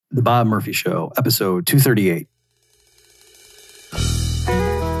The Bob Murphy Show, episode 238.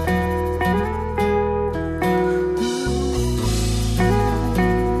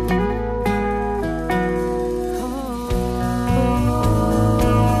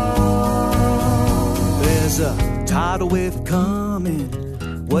 There's a tidal wave coming.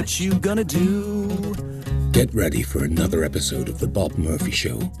 What you gonna do? Get ready for another episode of The Bob Murphy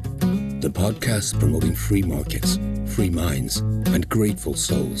Show, the podcast promoting free markets, free minds, and grateful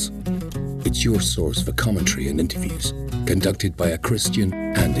souls. It's your source for commentary and interviews conducted by a Christian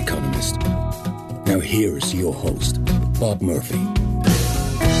and economist. Now here's your host, Bob Murphy.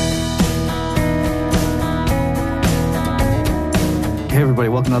 Hey everybody,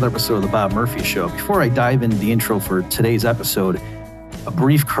 welcome to another episode of The Bob Murphy Show. Before I dive into the intro for today's episode, a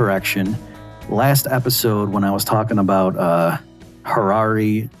brief correction. Last episode when I was talking about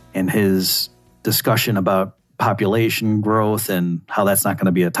Harari and his discussion about population growth and how that's not going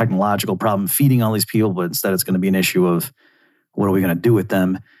to be a technological problem feeding all these people, but instead it's going to be an issue of what are we going to do with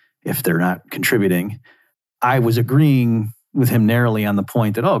them if they're not contributing. I was agreeing with him narrowly on the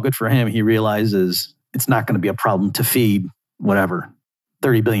point that, oh, good for him. He realizes it's not going to be a problem to feed whatever,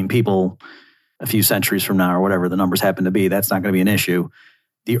 30 billion people a few centuries from now or whatever the numbers happen to be. That's not going to be an issue.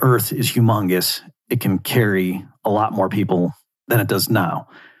 The earth is humongous. It can carry a lot more people than it does now.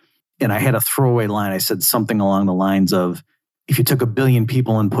 And I had a throwaway line. I said something along the lines of, if you took 1 billion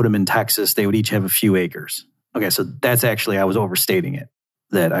people and put them in Texas, they would each have a few acres. Okay, so that's actually, I was overstating it,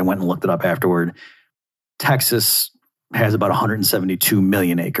 that I went and looked it up afterward. Texas has about 172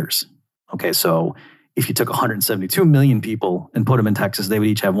 million acres. Okay, so if you took 172 million people and put them in Texas, they would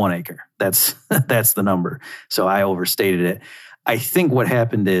each have 1 acre. That's the number. So I overstated it. I think what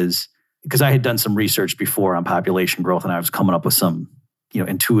happened is, because I had done some research before on population growth and I was coming up with some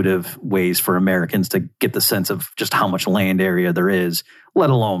intuitive ways for Americans to get the sense of just how much land area there is, let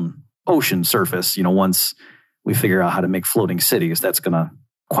alone ocean surface. Once we figure out how to make floating cities, that's going to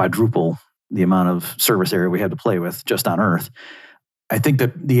quadruple the amount of surface area we have to play with just on Earth. I think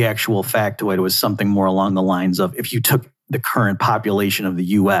that the actual factoid was something more along the lines of, if you took the current population of the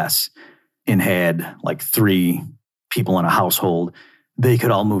U.S. and had like 3 people in a household, they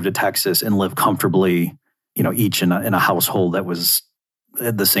could all move to Texas and live comfortably, each in a household that was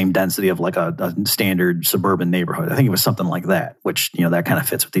the same density of like a standard suburban neighborhood. I think it was something like that, which, that kind of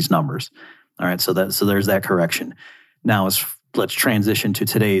fits with these numbers. All right, so there's that correction. Now let's transition to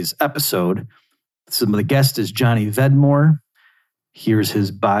today's episode. So the guest is Johnny Vedmore. Here's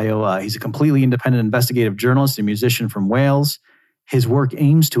his bio. He's a completely independent investigative journalist and musician from Wales. His work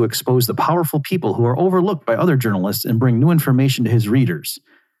aims to expose the powerful people who are overlooked by other journalists and bring new information to his readers.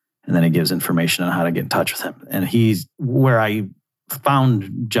 And then he gives information on how to get in touch with him. And where I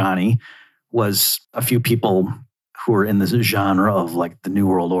found Johnny was a few people who are in this genre of like the New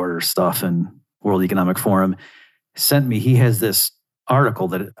World Order stuff and World Economic Forum sent me. He has this article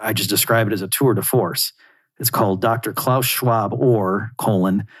that I just describe it as a tour de force. It's called Dr. Klaus Schwab How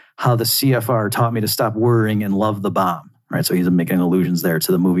the CFR Taught Me to Stop Worrying and Love the Bomb. Right, so he's making allusions there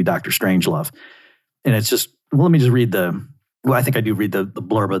to the movie Dr. Strangelove. And it's just, let me just read I think I do read the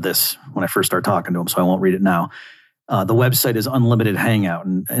blurb of this when I first start talking to him, so I won't read it now. The website is Unlimited Hangout.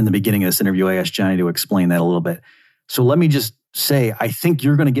 And in the beginning of this interview, I asked Johnny to explain that a little bit. So let me just say, I think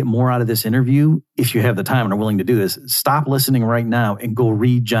you're going to get more out of this interview if you have the time and are willing to do this. Stop listening right now and go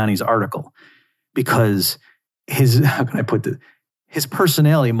read Johnny's article, because his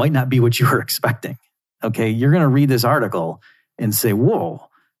personality might not be what you were expecting. Okay, you're going to read this article and say, whoa,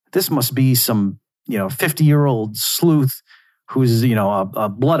 this must be some, 50-year-old sleuth who's, a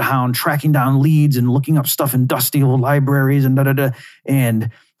bloodhound tracking down leads and looking up stuff in dusty old libraries and da-da-da. And,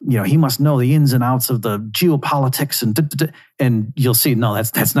 he must know the ins and outs of the geopolitics and da-da-da. And you'll see, no,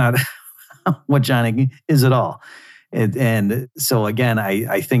 that's not what Johnny is at all. And so, again,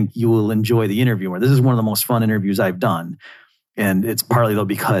 I think you will enjoy the interview. This is one of the most fun interviews I've done. And it's partly, though,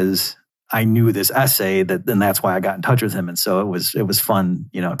 because I knew this essay, and that's why I got in touch with him. And so it was fun,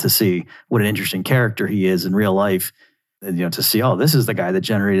 to see what an interesting character he is in real life, and, to see, oh, this is the guy that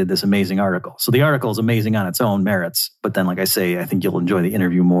generated this amazing article. So the article is amazing on its own merits. But then, like I say, I think you'll enjoy the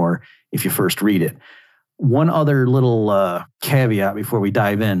interview more if you first read it. One other little caveat before we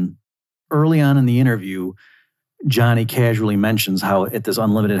dive in. Early on in the interview, Johnny casually mentions how at this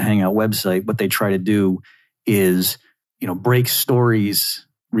Unlimited Hangout website, what they try to do is, break stories,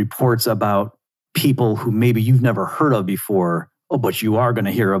 reports about people who maybe you've never heard of before, but you are going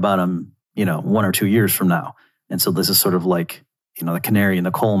to hear about them, 1 or 2 years from now. And so this is sort of like, the canary in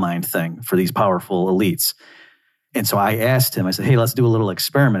the coal mine thing for these powerful elites. And so I asked him, I said, hey, let's do a little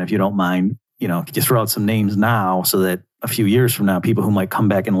experiment if you don't mind. you throw out some names now so that a few years from now, people who might come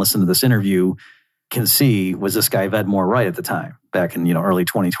back and listen to this interview can see, was this guy Vedmore right at the time, back in, early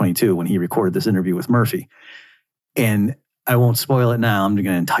 2022 when he recorded this interview with Murphy. And I won't spoil it now. I'm going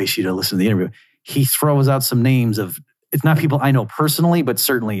to entice you to listen to the interview. He throws out some names of, it's not people I know personally, but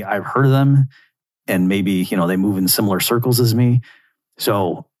certainly I've heard of them. And maybe, they move in similar circles as me.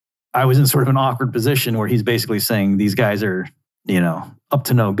 So I was in sort of an awkward position where he's basically saying these guys are, up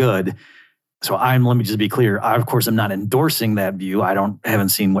to no good. So let me just be clear. I, of course, am not endorsing that view. Haven't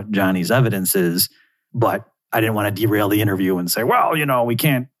seen what Johnny's evidence is, but I didn't want to derail the interview and say, well, we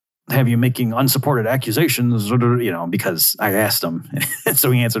can't have you making unsupported accusations, because I asked him. And so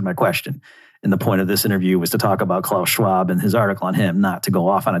he answered my question. And the point of this interview was to talk about Klaus Schwab and his article on him, not to go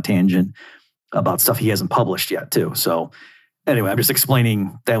off on a tangent about stuff he hasn't published yet, too. So anyway, I'm just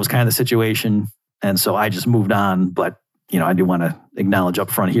explaining that was kind of the situation. And so I just moved on. But, I do want to acknowledge up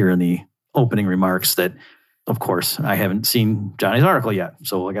front here in the opening remarks that, of course, I haven't seen Johnny's article yet.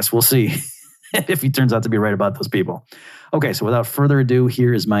 So I guess we'll see if he turns out to be right about those people. Okay, so without further ado,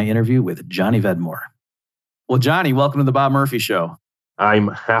 here is my interview with Johnny Vedmore. Well, Johnny, welcome to the Bob Murphy Show. I'm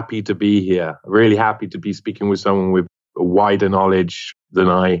happy to be here. Really happy to be speaking with someone with a wider knowledge than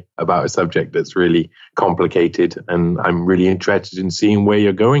I about a subject that's really complicated. And I'm really interested in seeing where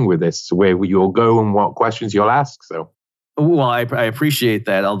you're going with this, where you'll go and what questions you'll ask. So, well, I appreciate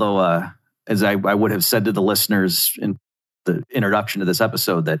that. Although, as I would have said to the listeners in the introduction to this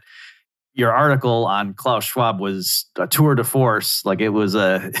episode, that your article on Klaus Schwab was a tour de force. Like it was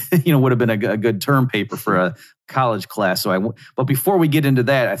would have been a good term paper for a college class. But before we get into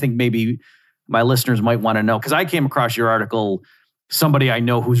that, I think maybe my listeners might want to know, because I came across your article, somebody I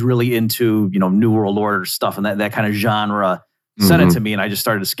know who's really into, New World Order stuff and that kind of genre sent it to me. And I just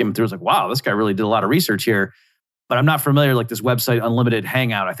started to skim through. I was like, wow, this guy really did a lot of research here. But I'm not familiar, like this website, Unlimited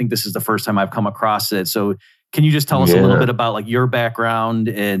Hangout. I think this is the first time I've come across it. So can you just tell us a little bit about like your background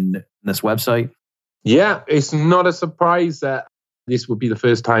in this website? Yeah, it's not a surprise that this would be the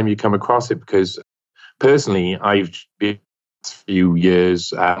first time you come across it, because personally, I've been a few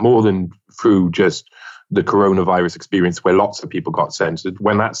years, more than through just the coronavirus experience where lots of people got censored.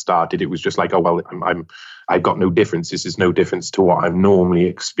 When that started, it was just like, oh, well, I've got no difference. This is no difference to what I've normally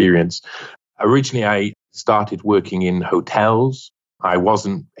experienced. Originally, I started working in hotels. I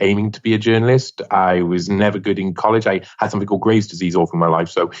wasn't aiming to be a journalist. I was never good in college. I had something called Graves' disease all through my life.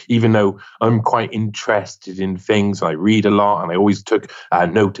 So even though I'm quite interested in things, I read a lot and I always took a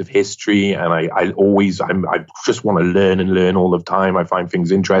note of history, and I just want to learn all the time. I find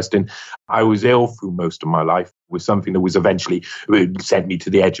things interesting. I was ill through most of my life with something that was eventually sent me to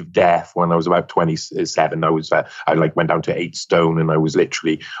the edge of death when I was about 27. I went down to 8 stone and I was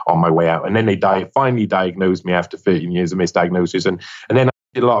literally on my way out. And then they finally diagnosed me after 13 years of misdiagnosis. And then I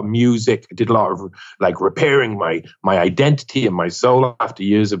did a lot of music. I did a lot of repairing my identity and my soul after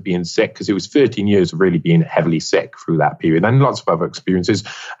years of being sick, because it was 13 years of really being heavily sick through that period, and lots of other experiences.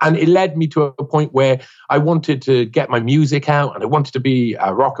 And it led me to a point where I wanted to get my music out, and I wanted to be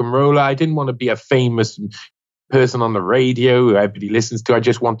a rock and roller. I didn't want to be a famous person on the radio who everybody listens to. I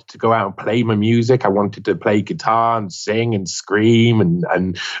just wanted to go out and play my music. I wanted to play guitar and sing and scream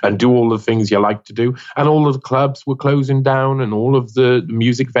and do all the things you like to do. And all of the clubs were closing down, and all of the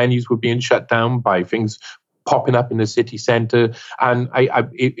music venues were being shut down by things popping up in the city centre. And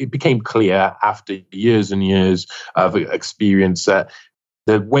it became clear after years and years of experience that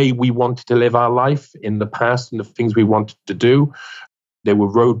the way we wanted to live our life in the past and the things we wanted to do, there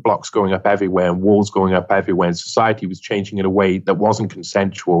were roadblocks going up everywhere and walls going up everywhere, and society was changing in a way that wasn't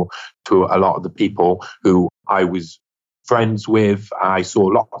consensual to a lot of the people who I was friends with. I saw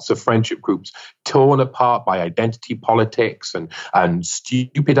lots of friendship groups torn apart by identity politics and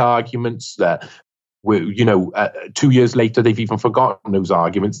stupid arguments that were, 2 years later, they've even forgotten those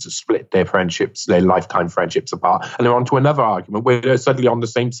arguments to split their friendships, their lifetime friendships apart. And they're on to another argument where they're suddenly on the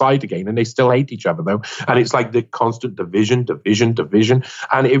same side again, and they still hate each other, though. And it's like the constant division.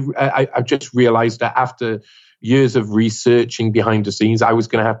 And I just realized that after years of researching behind the scenes, I was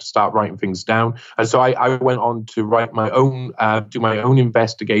going to have to start writing things down. And so I went on to write my own, do my own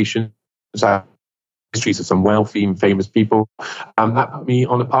investigations, histories of some wealthy and famous people. That put me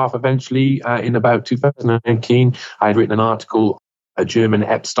on a path eventually. In about 2019, I had written an article, a German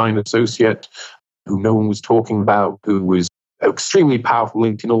Epstein associate who no one was talking about, who was extremely powerful,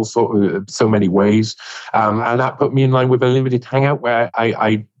 linked in so many ways. And that put me in line with Unlimited Hangout, where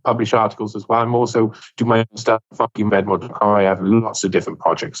I publish articles as well. I'm also do my own stuff, funkyvedmore.com. I have lots of different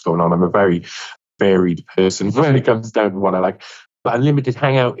projects going on. I'm a very varied person when it comes down to what I like. But Unlimited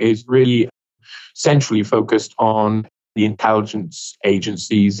Hangout is really centrally focused on the intelligence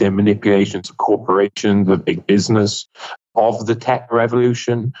agencies, their manipulations of corporations, of big business, of the tech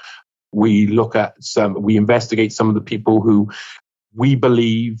revolution. We investigate some of the people who we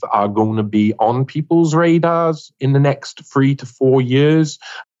believe are going to be on people's radars in the next 3 to 4 years,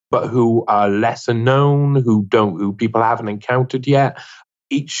 but who are lesser known, who people haven't encountered yet.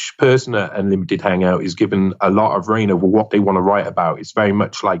 Each person at Unlimited Hangout is given a lot of reign over what they want to write about. It's very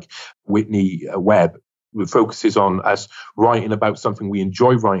much like Whitney Webb, who focuses on us writing about something we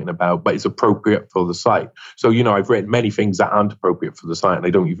enjoy writing about, but is appropriate for the site. So, I've written many things that aren't appropriate for the site, and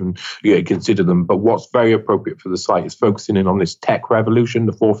I don't even consider them. But what's very appropriate for the site is focusing in on this tech revolution,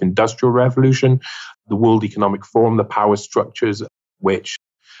 the fourth industrial revolution, the World Economic Forum, the power structures, which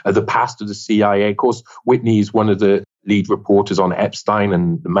are the past of the CIA. Of course, Whitney is one of the lead reporters on Epstein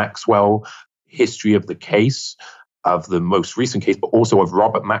and the Maxwell history of the case, of the most recent case, but also of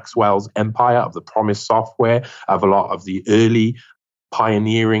Robert Maxwell's empire, of the Promise software, of a lot of the early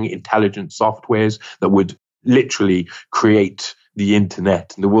pioneering intelligent softwares that would literally create the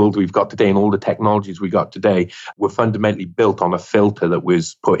internet and the world we've got today, and all the technologies we got today were fundamentally built on a filter that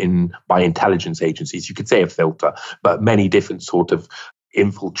was put in by intelligence agencies. You could say a filter, but many different sort of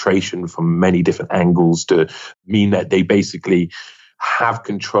infiltration from many different angles to mean that they basically have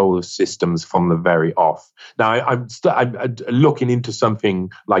control of systems from the very off. Now, I'm looking into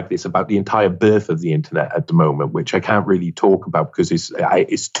something like this about the entire birth of the internet at the moment, which I can't really talk about because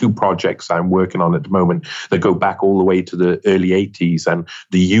it's 2 projects I'm working on at the moment that go back all the way to the early 80s, and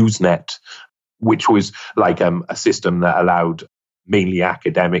the Usenet, which was like a system that allowed mainly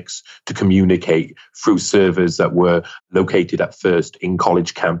academics to communicate through servers that were located at first in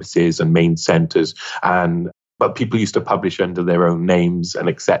college campuses and main centers, but people used to publish under their own names and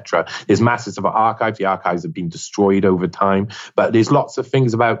etc. There's masses of archives. The archives have been destroyed over time, but there's lots of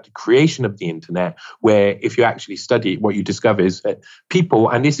things about the creation of the internet where if you actually study it, what you discover is that people,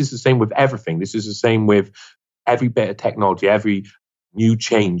 and this is the same with everything, this is the same with every bit of technology, every new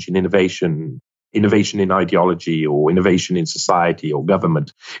change in innovation in ideology or innovation in society or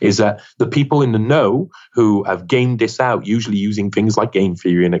government, is that the people in the know who have gamed this out, usually using things like game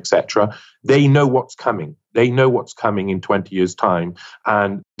theory and etc., they know what's coming. They know what's coming in 20 years' time,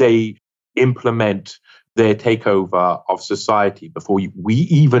 and they implement their takeover of society before we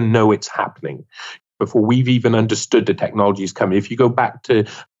even know it's happening, before we've even understood the technology is coming. If you go back to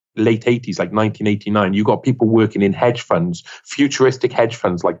late 80s, like 1989, you got people working in hedge funds, futuristic hedge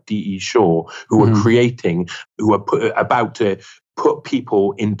funds like D.E. Shaw, who are about to put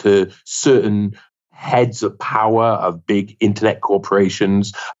people into certain heads of power of big internet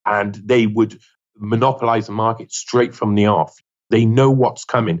corporations, and they would monopolize the market straight from the off. They know what's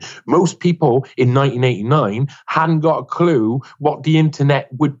coming. Most people in 1989 hadn't got a clue what the internet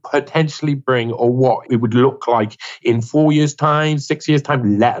would potentially bring or what it would look like in 4 years' time, 6 years'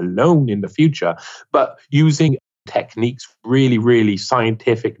 time, let alone in the future. But using techniques, really, really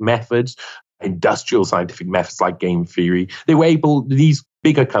scientific methods, industrial scientific methods like game theory, they were able, these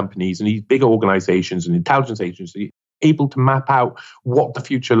bigger companies and these bigger organizations and intelligence agencies, able to map out what the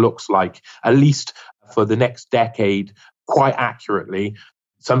future looks like, at least for the next decade, quite accurately,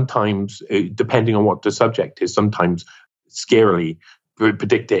 sometimes, depending on what the subject is, sometimes scarily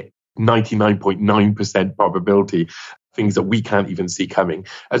predict it 99.9% probability, things that we can't even see coming.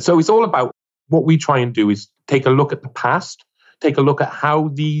 And so it's all about what we try and do is take a look at the past, take a look at how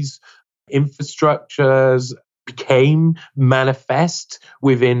these infrastructures became manifest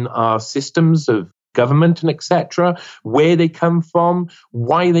within our systems of government and etc., where they come from,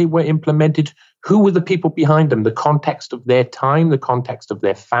 why they were implemented, who were the people behind them, the context of their time, the context of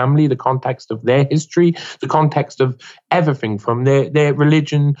their family, the context of their history, the context of everything from their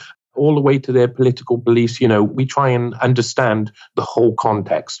religion all the way to their political beliefs. We try and understand the whole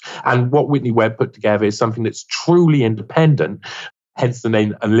context. And what Whitney Webb put together is something that's truly independent, hence the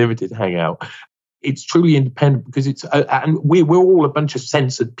name Unlimited Hangout. It's truly independent because and we're all a bunch of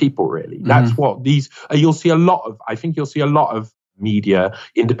censored people, really. That's what these, you'll see a lot of media,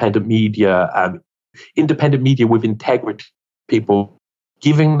 independent media with integrity, people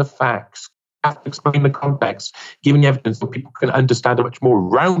giving the facts, explain the context, giving evidence so people can understand a much more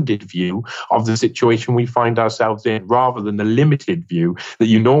rounded view of the situation we find ourselves in, rather than the limited view that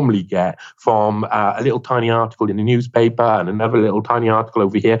you normally get from a little tiny article in a newspaper and another little tiny article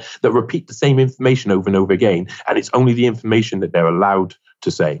over here that repeat the same information over and over again, and it's only the information that they're allowed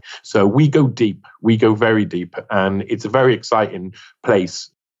to say. So we go deep, we go very deep, and it's a very exciting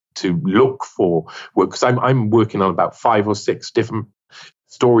place to look for work, because I'm working on about 5 or 6 different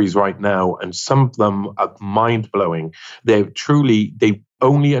stories right now, and some of them are mind-blowing. They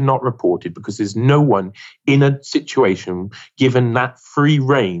only are not reported because there's no one in a situation given that free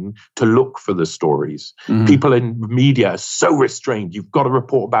reign to look for the stories. Mm-hmm. People in media are so restrained. You've got to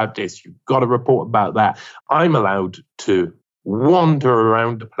report about this. You've got to report about that. I'm allowed to wander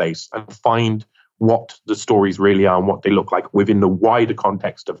around the place and find what the stories really are and what they look like within the wider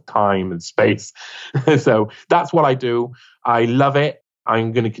context of time and space. So that's what I do. I love it.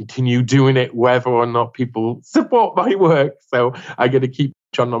 I'm going to continue doing it whether or not people support my work. So I'm going to keep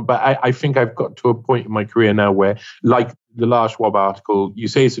on. But I think I've got to a point in my career now where, like the Lars Schwab article, you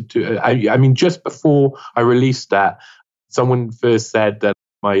say so too. I mean, just before I released that, someone first said that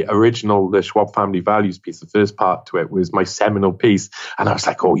my original, the Schwab Family Values piece, the first part to it was my seminal piece. And I was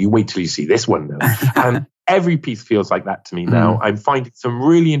like, oh, you wait till you see this one now. And every piece feels like that to me now. I'm finding some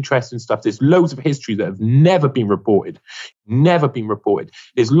really interesting stuff. There's loads of history that have never been reported.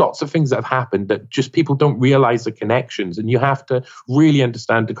 There's lots of things that have happened that just people don't realize the connections. And you have to really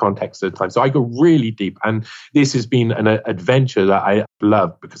understand the context of the time. So I go really deep. And this has been an adventure that I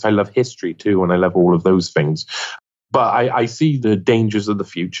love because I love history too. And I love all of those things. But I see the dangers of the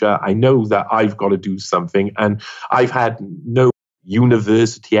future. I know that I've got to do something. And I've had no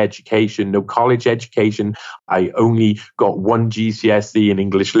university education, no college education. I only got one GCSE in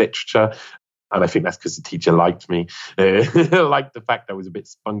English literature. And I think that's because the teacher liked me, liked the fact I was a bit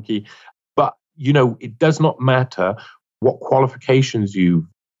spunky. But, it does not matter what qualifications you've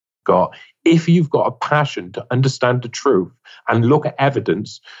got. If you've got a passion to understand the truth and look at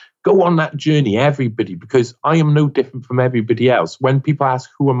evidence, go on that journey, everybody, because I am no different from everybody else. When people ask,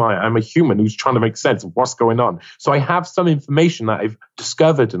 who am I? I'm a human who's trying to make sense of what's going on. So I have some information that I've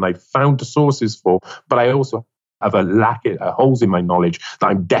discovered and I've found the sources for, but I also have holes in my knowledge that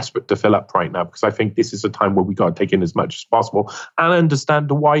I'm desperate to fill up right now, because I think this is a time where we got to take in as much as possible and understand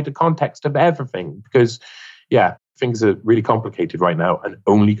the wider context of everything. Because, things are really complicated right now and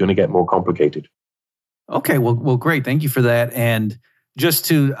only going to get more complicated. Okay, well, great. Thank you for that. And just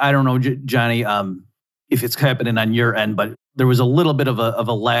to, I don't know, Johnny, if it's happening on your end, but there was a little bit of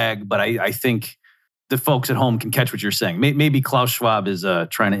a lag, but I think the folks at home can catch what you're saying. Maybe Klaus Schwab is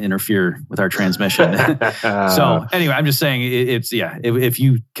trying to interfere with our transmission. So anyway, I'm just saying if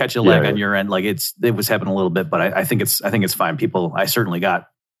you catch a lag on your end, like it was happening a little bit, but I think it's fine. People, I certainly got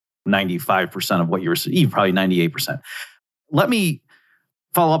 95% of what you were saying, probably 98%. Let me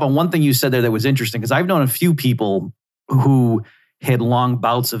follow up on one thing you said there that was interesting, because I've known a few people who had long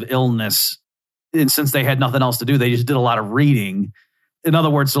bouts of illness, and since they had nothing else to do, they just did a lot of reading. In other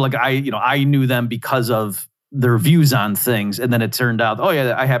words, so like I knew them because of their views on things, and then it turned out, oh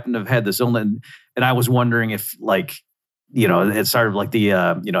yeah, I happen to have had this illness, and I was wondering if it's sort of like the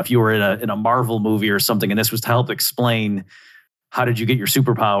if you were in a Marvel movie or something, and this was to help explain how did you get your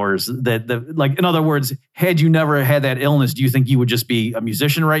superpowers. Like in other words, had you never had that illness, do you think you would just be a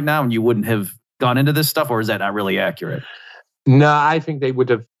musician right now and you wouldn't have gone into this stuff, or is that not really accurate? No, I think they would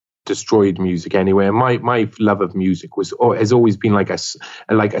have destroyed music anyway. My love of music has always been like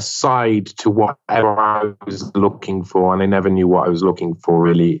a side to whatever I was looking for, and I never knew what I was looking for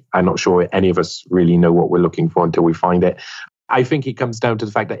really. I'm not sure any of us really know what we're looking for until we find it. I think it comes down to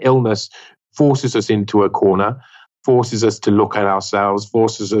the fact that illness forces us into a corner, forces us to look at ourselves,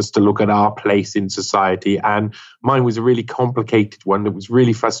 forces us to look at our place in society. And mine was a really complicated one that was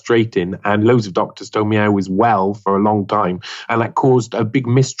really frustrating. And loads of doctors told me I was well for a long time. And that caused a big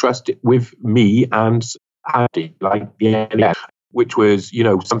mistrust with me and like the NHS, which was,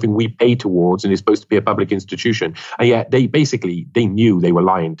 something we pay towards and is supposed to be a public institution. And yet they knew they were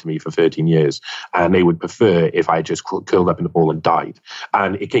lying to me for 13 years. And they would prefer if I just curled up in a ball and died.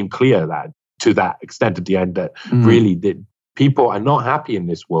 And it became clear that to that extent at the end that really people are not happy in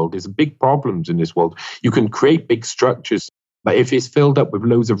this world. There's big problems in this world. You can create big structures, but if it's filled up with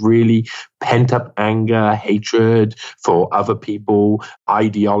loads of really pent up anger, hatred for other people,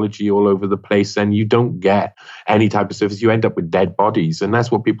 ideology all over the place, then you don't get any type of service. You end up with dead bodies. And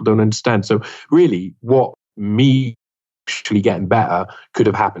that's what people don't understand. So really what me actually getting better could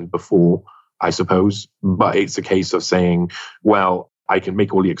have happened before, I suppose. But it's a case of saying, well, I can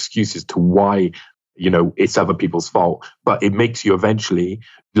make all the excuses to why, it's other people's fault, but it makes you eventually,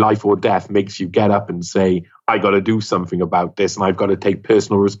 life or death makes you get up and say, I got to do something about this and I've got to take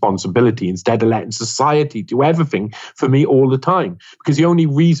personal responsibility instead of letting society do everything for me all the time. Because the only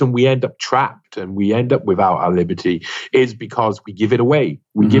reason we end up trapped and we end up without our liberty is because we give it away.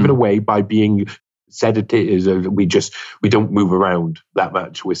 We give it away by being sedatives. We don't move around that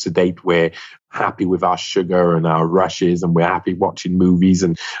much. We're sedate. We're happy with our sugar and our rushes, and we're happy watching movies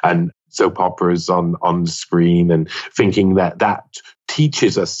and soap operas on the screen, and thinking that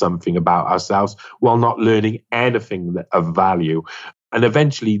teaches us something about ourselves while not learning anything of value. And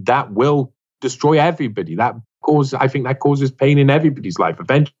eventually that will destroy everybody. I think that causes pain in everybody's life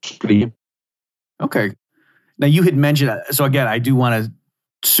eventually. Okay. Now you had mentioned, so again, I do want to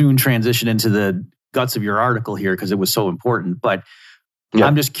soon transition into the guts of your article here because it was so important, but yeah.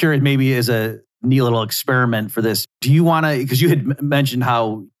 I'm just curious, maybe as a neat little experiment for this, do you want to, because you had mentioned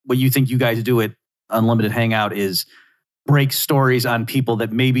how what you think you guys do at Unlimited Hangout is break stories on people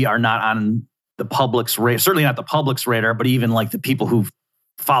that maybe are not on the public's radar, certainly not the public's radar, but even like the people who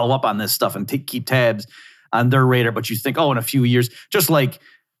follow up on this stuff and keep tabs on their radar. But you think, in a few years, just like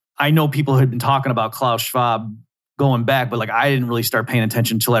I know people had been talking about Klaus Schwab going back, but like I didn't really start paying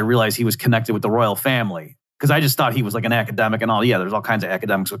attention until I realized he was connected with the royal family. Because I just thought he was like an academic and all. Yeah, there's all kinds of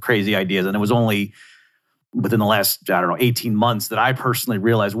academics with crazy ideas. And it was only within the last, 18 months that I personally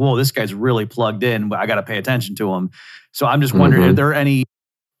realized, whoa, this guy's really plugged in. I got to pay attention to him. So I'm just wondering, are there any,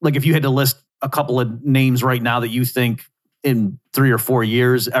 like if you had to list a couple of names right now that you think in 3 or 4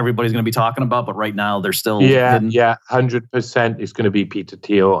 years, everybody's going to be talking about, but right now they're still hidden? 100% is going to be Peter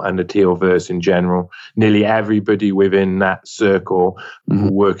Thiel and the Thielverse in general. Nearly everybody within that circle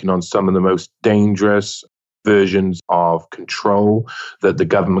working on some of the most dangerous versions of control that the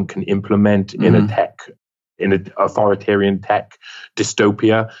government can implement in an authoritarian tech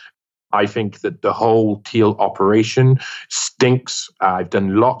dystopia. I think that the whole Thiel operation stinks. I've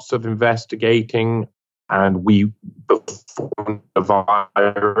done lots of investigating, and before the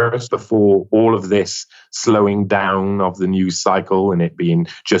virus, before all of this slowing down of the news cycle and it being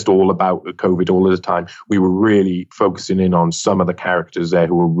just all about COVID all of the time, we were really focusing in on some of the characters there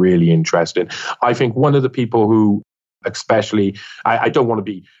who were really interesting. I think one of the people who, especially, I don't want to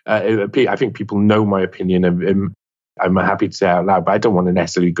be, I think people know my opinion, and I'm happy to say out loud, but I don't want to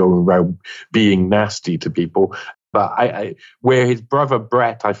necessarily go around being nasty to people. But where his brother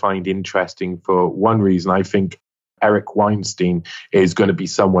Brett, I find interesting for one reason. I think Eric Weinstein is going to be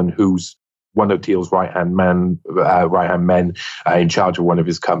someone who's one of Thiel's right-hand men in charge of one of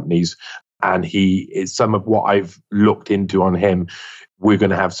his companies. And he is some of what I've looked into on him. We're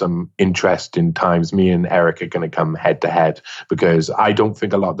going to have some interesting times. Me and Eric are going to come head to head because I don't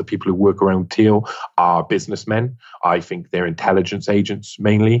think a lot of the people who work around Thiel are businessmen. I think they're intelligence agents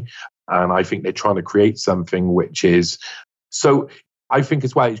mainly. And I think they're trying to create something which is, so I think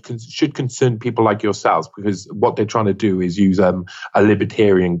as well, it should concern people like yourselves, because what they're trying to do is use a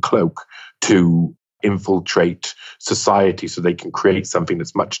libertarian cloak to infiltrate society so they can create something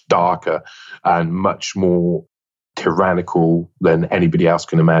that's much darker and much more tyrannical than anybody else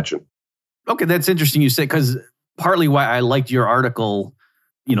can imagine. Okay, that's interesting you say, because partly why I liked your article,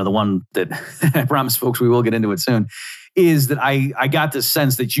 the one that I promise folks we will get into it soon, is that I got this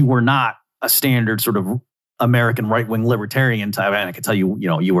sense that you were not a standard sort of American right-wing libertarian type. And I can tell you,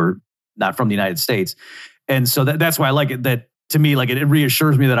 you were not from the United States. And so that's why I like it, that to me, like it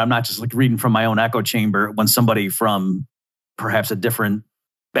reassures me that I'm not just like reading from my own echo chamber when somebody from perhaps a different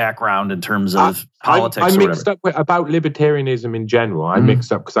background in terms of politics. I mixed up about libertarianism in general. I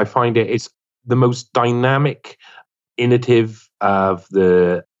mixed up because I find it's the most dynamic, innovative of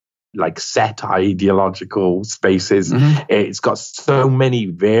the set ideological spaces. It's got so many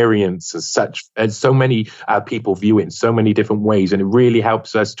variants and so many people view it in so many different ways, and it really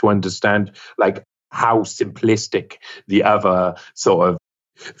helps us to understand how simplistic the other sort of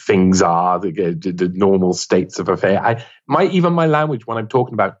things are, the normal states of affair. Even my language when I'm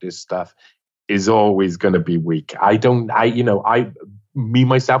talking about this stuff is always going to be weak.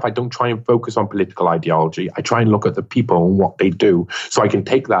 Myself, I don't try and focus on political ideology. I try and look at the people and what they do so I can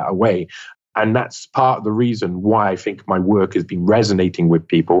take that away. And that's part of the reason why I think my work has been resonating with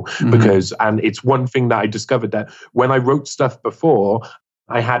people, because, and it's one thing that I discovered, that when I wrote stuff before,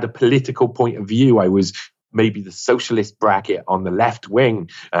 I had a political point of view. I was maybe the socialist bracket on the left wing.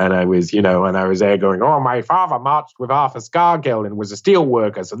 And I was, and I was there going, my father marched with Arthur Scargill and was a steel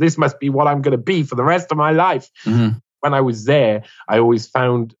worker, so this must be what I'm going to be for the rest of my life. When I was there, I always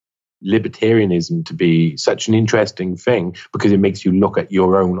found libertarianism to be such an interesting thing because it makes you look at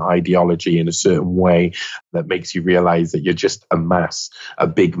your own ideology in a certain way that makes you realize that you're just a mass, a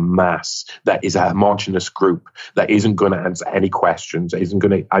big mass that is a homogenous group that isn't going to answer any questions,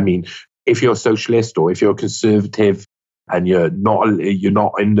 if you're a socialist or if you're a conservative and you're not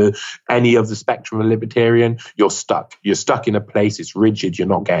in any of the spectrum of libertarian, you're stuck. You're stuck in a place, it's rigid, you're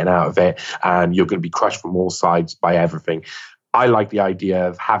not getting out of it, and you're going to be crushed from all sides by everything. I like the idea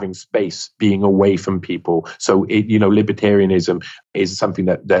of having space, being away from people. So, libertarianism is something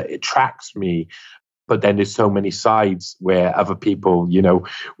that attracts me. But then there's so many sides where other people,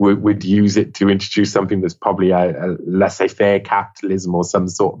 would use it to introduce something that's probably a laissez-faire capitalism or some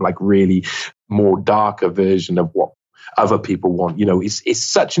sort of like really more darker version of what other people want. It's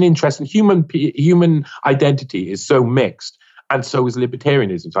such an interesting human identity is so mixed. And so is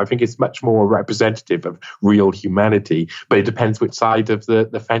libertarianism. So I think it's much more representative of real humanity, but it depends which side of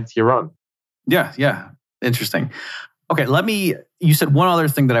the fence you're on. Yeah. Interesting. Okay, you said one other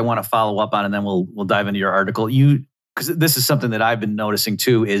thing that I want to follow up on, and then we'll dive into your article. Because this is something that I've been noticing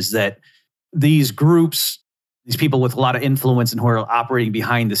too, is that these groups, these people with a lot of influence and who are operating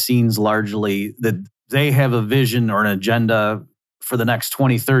behind the scenes largely, that they have a vision or an agenda for the next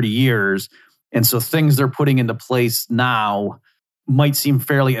 20, 30 years. And so things they're putting into place now might seem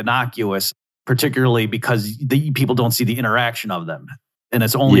fairly innocuous, particularly because people don't see the interaction of them. And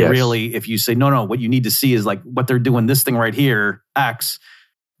it's only really if you say, no, what you need to see is like what they're doing, this thing right here, X,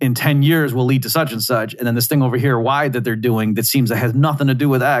 in 10 years will lead to such and such. And then this thing over here, Y, that they're doing that seems that has nothing to do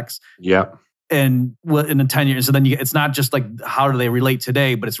with X. Yeah. And in 10 years, so then it's not just like how do they relate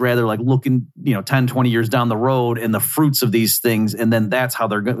today, but it's rather like looking, 10, 20 years down the road and the fruits of these things. And then that's how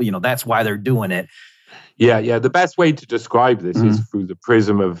they're going, that's why they're doing it. Yeah. The best way to describe this is through the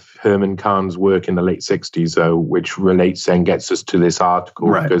prism of Herman Cahn's work in the late 60s, which relates and gets us to this article.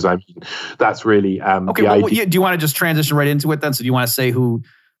 Right. Because that's really okay. Well, do you want to just transition right into it then? So do you want to say who?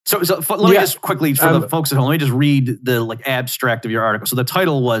 So let me just quickly, for the folks at home, let me just read the abstract of your article. So the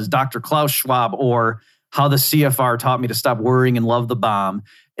title was Dr. Klaus Schwab, or How the CFR Taught Me to Stop Worrying and Love the Bomb.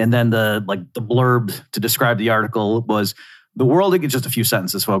 And then the blurb to describe the article was, just a few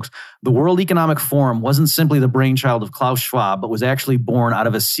sentences, folks. The World Economic Forum wasn't simply the brainchild of Klaus Schwab, but was actually born out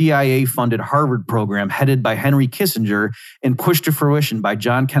of a CIA-funded Harvard program headed by Henry Kissinger and pushed to fruition by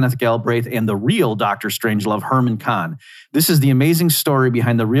John Kenneth Galbraith and the real Dr. Strangelove, Herman Kahn. This is the amazing story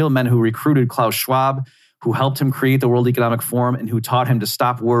behind the real men who recruited Klaus Schwab, who helped him create the World Economic Forum, and who taught him to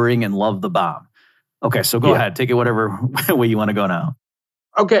stop worrying and love the bomb. Okay, so go ahead. Take it whatever way you want to go now.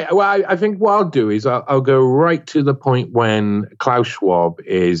 Okay, well, I think what I'll do is I'll go right to the point when Klaus Schwab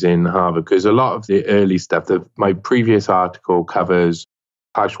is in Harvard, because a lot of the early stuff, my previous article covers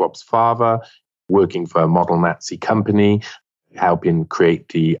Klaus Schwab's father working for a model Nazi company, helping create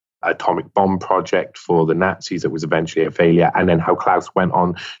the atomic bomb project for the Nazis that was eventually a failure, and then how Klaus went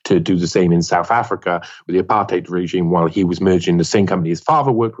on to do the same in South Africa with the apartheid regime while he was merging the same company. His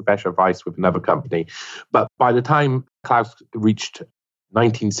father worked with Escher Weiss with another company. But by the time Klaus reached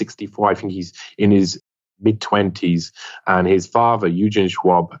 1964, I think he's in his mid-20s, and his father, Eugen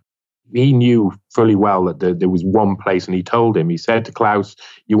Schwab, he knew fully well that there was one place, and he said to Klaus,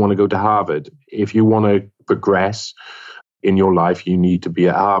 you want to go to Harvard. If you want to progress in your life, you need to be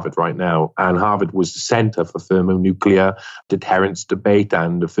at Harvard right now. And Harvard was the center for thermonuclear deterrence debate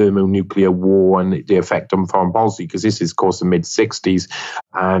and the thermonuclear war and the effect on foreign policy, because this is, of course, the mid-60s,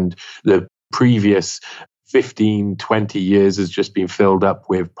 and the previous 15, 20 years has just been filled up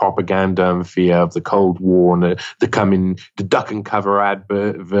with propaganda and fear of the Cold War and the duck and cover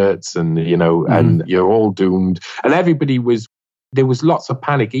adverts and, and you're all doomed. And there was lots of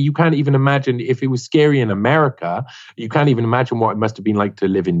panic. You can't even imagine, if it was scary in America, you can't even imagine what it must have been like to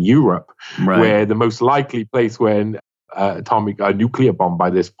live in Europe, where the most likely place where a nuclear bomb by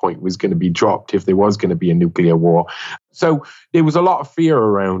this point was going to be dropped if there was going to be a nuclear war. So there was a lot of fear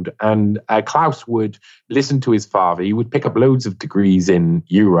around, and Klaus would listen to his father. He would pick up loads of degrees in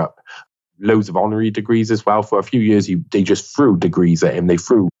Europe, loads of honorary degrees as well. For a few years, they just threw degrees at him.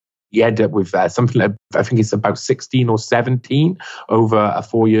 He ended up with something like, I think it's about 16 or 17 over a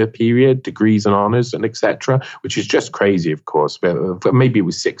 4-year period, degrees and honors and etc., which is just crazy, of course. But maybe it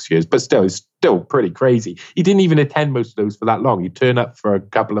was 6 years, but it's still pretty crazy. He didn't even attend most of those for that long. He'd turn up for a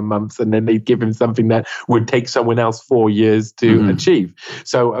couple of months and then they'd give him something that would take someone else 4 years to achieve.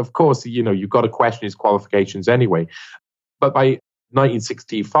 So, of course, you've got to question his qualifications anyway. But by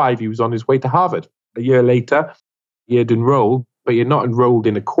 1965, he was on his way to Harvard. A year later, he had enrolled, but he had not enrolled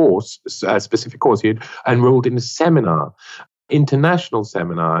in a specific course. He had enrolled in a seminar, international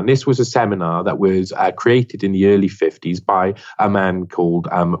seminar. And this was a seminar that was created in the early 50s by a man called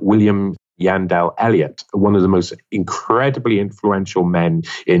William Yandell Elliott, one of the most incredibly influential men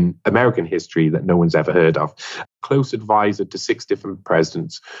in American history that no one's ever heard of. Close advisor to 6 different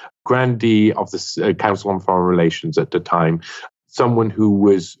presidents, grandee of the Council on Foreign Relations at the time, someone who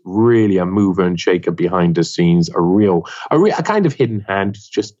was really a mover and shaker behind the scenes, a kind of hidden hand,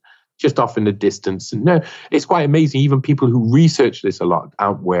 just off in the distance. And no, it's quite amazing. Even people who research this a lot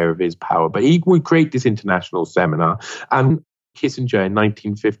aren't aware of his power. But he would create this international seminar. And Kissinger in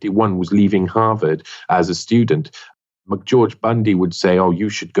 1951 was leaving Harvard as a student, George Bundy would say, oh, you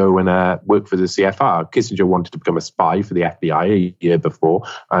should go and work for the CFR. Kissinger wanted to become a spy for the FBI a year before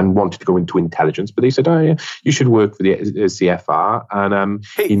and wanted to go into intelligence. But they said, oh, yeah, you should work for the CFR. And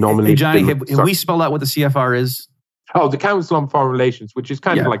he nominated... Hey, Johnny, have we spelled out what the CFR is? Oh, the Council on Foreign Relations, which is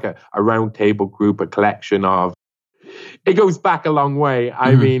kind of like a round table group, a collection of... It goes back a long way.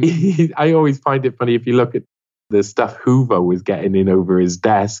 I mean, I always find it funny if you look at the stuff Hoover was getting in over his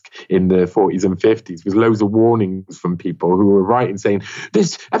desk in the 40s and 50s was loads of warnings from people who were writing saying,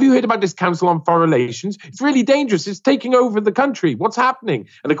 have you heard about this Council on Foreign Relations? It's really dangerous. It's taking over the country. What's happening?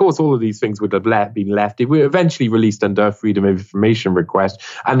 And of course, all of these things would have been left. It were eventually released under a Freedom of Information request.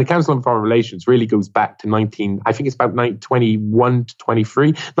 And the Council on Foreign Relations really goes back to 1921 to 23.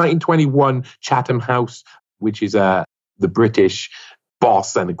 1921, Chatham House, which is the British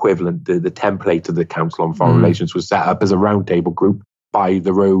boss and equivalent, the template of the Council on Foreign Relations, was set up as a roundtable group by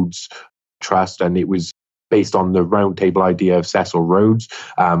the Rhodes Trust, and it was based on the roundtable idea of Cecil Rhodes.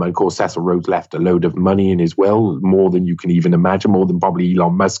 And of course, Cecil Rhodes left a load of money in his will, more than you can even imagine, more than probably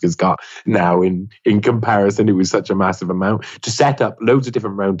Elon Musk has got now in comparison. It was such a massive amount to set up loads of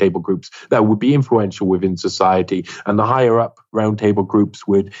different roundtable groups that would be influential within society. And the higher up roundtable groups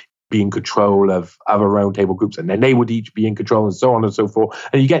would be in control of other roundtable groups, and then they would each be in control, and so on and so forth.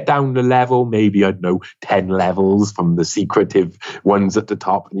 And you get down the level, maybe, I don't know, 10 levels from the secretive ones at the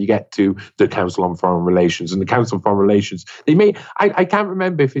top, and you get to the Council on Foreign Relations. And the Council on Foreign Relations, I can't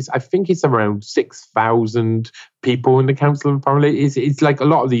remember if I think it's around 6,000 people in the Council on Foreign Relations. It's like a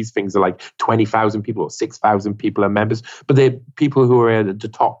lot of these things are like 20,000 people or 6,000 people are members, but they're people who are at the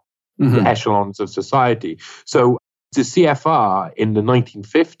top echelons of society. So the CFR in the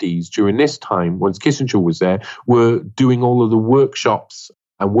 1950s, during this time, once Kissinger was there, were doing all of the workshops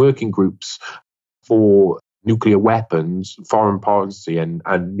and working groups for nuclear weapons, foreign policy, and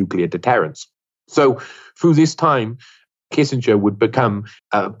nuclear deterrence. So through this time, Kissinger would become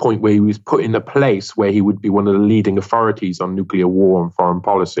at a point where he was put in a place where he would be one of the leading authorities on nuclear war and foreign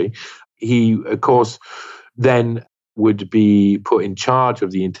policy. He, of course, then would be put in charge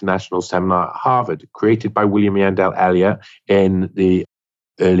of the International Seminar at Harvard, created by William Yandell Elliott in the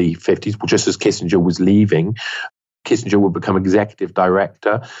early 50s, just as Kissinger was leaving. Kissinger would become executive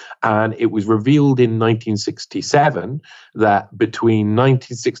director, and it was revealed in 1967 that between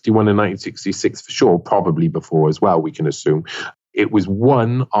 1961 and 1966, for sure, probably before as well, we can assume, it was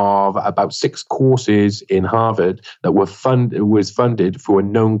one of about 6 courses in Harvard that was funded through a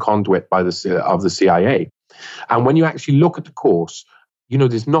known conduit of the CIA. And when you actually look at the course,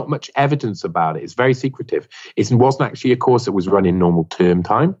 there's not much evidence about it. It's very secretive. It wasn't actually a course that was run in normal term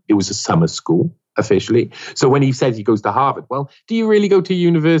time. It was a summer school, officially. So when he says he goes to Harvard, well, do you really go to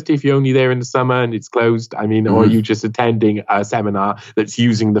university if you're only there in the summer and it's closed? I mean, or are you just attending a seminar that's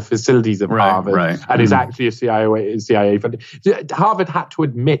using the facilities of Harvard and is actually a CIA funded? Harvard had to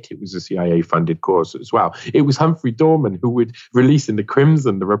admit it was a CIA funded course as well. It was Humphrey Dorman who would release in the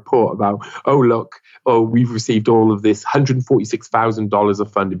Crimson the report about, we've received all of this $146,000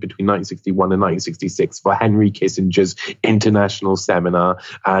 of funding between 1961 and 1966 for Henry Kissinger's international seminar.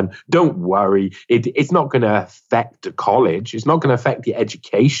 And don't worry, it's not going to affect the college. It's not going to affect the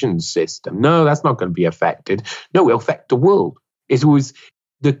education system. No, that's not going to be affected. No, it'll affect the world.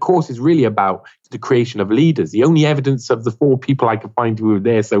 The course is really about the creation of leaders. The only evidence of the 4 people I could find who were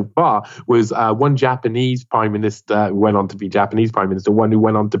there so far was one Japanese prime minister who went on to be Japanese prime minister, one who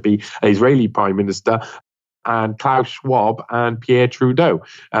went on to be an Israeli prime minister, and Klaus Schwab and Pierre Trudeau.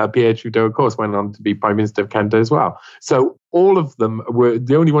 Pierre Trudeau, of course, went on to be Prime Minister of Canada as well. So all of them were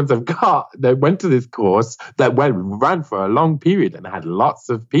the only ones I've got that went to this course that ran for a long period and had lots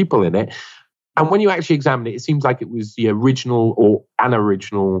of people in it. And when you actually examine it, it seems like it was the original or an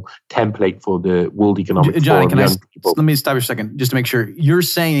original template for the World Economic Johnny, Forum. let me stop you a second just to make sure. You're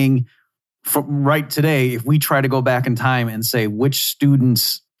saying right today, if we try to go back in time and say which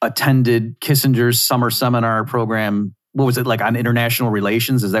students attended Kissinger's summer seminar program, what was it, like on international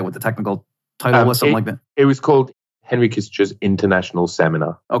relations? Is that what the technical title was? Something like that? It was called Henry Kissinger's International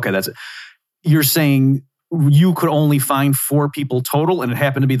Seminar. Okay, that's it. You're saying you could only find 4 people total and it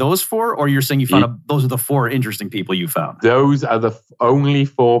happened to be those 4? Or you're saying you found those are the 4 interesting people you found? Those are the only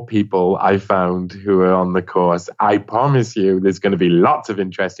 4 people I found who are on the course. I promise you there's going to be lots of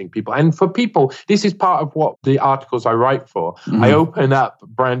interesting people. And for people, this is part of what the articles I write for. I open up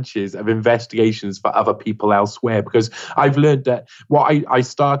branches of investigations for other people elsewhere, because I've learned that what I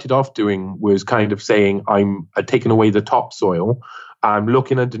started off doing was kind of saying I'm taking away the topsoil I'm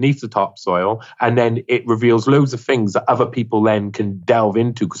looking underneath the topsoil, and then it reveals loads of things that other people then can delve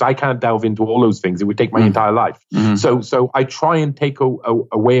into, because I can't delve into all those things. It would take my entire life. So I try and take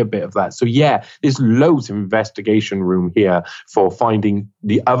away a bit of that. So yeah, there's loads of investigation room here for finding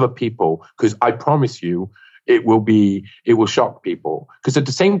the other people, because I promise you, it will shock people. Because at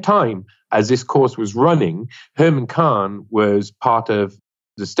the same time as this course was running, Herman Kahn was part of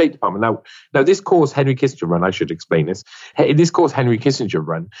the State Department. Now this course Henry Kissinger run, I should explain this. This course Henry Kissinger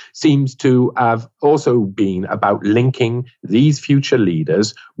run seems to have also been about linking these future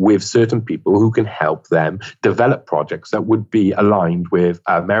leaders with certain people who can help them develop projects that would be aligned with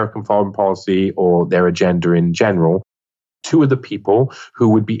American foreign policy or their agenda in general. Two of the people who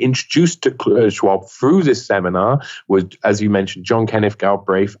would be introduced to Klaus Schwab through this seminar was, as you mentioned, John Kenneth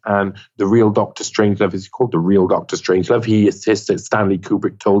Galbraith and the real Dr. Strangelove. Is he called the real Dr. Strangelove? He insists that Stanley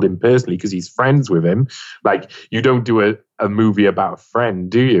Kubrick told him personally, because he's friends with him. Like, you don't do a movie about a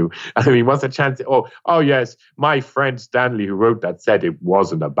friend, do you? I mean, what's the chance? Oh yes, my friend Stanley, who wrote that, said it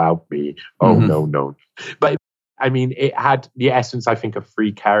wasn't about me. Oh, no. But I mean, it had the essence, I think, of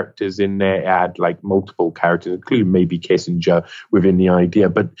 3 characters in there. It had like multiple characters, including maybe Kissinger within the idea.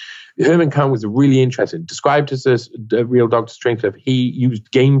 But Herman Kahn was really interesting. Described as the real Dr. Strangelove, he used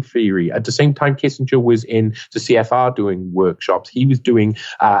game theory. At the same time, Kissinger was in the CFR doing workshops. He was doing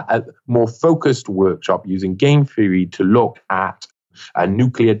a more focused workshop using game theory to look at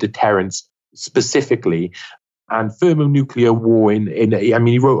nuclear deterrence specifically. And thermonuclear war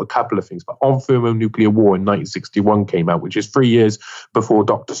he wrote a couple of things, but on thermonuclear war in 1961 came out, which is 3 years before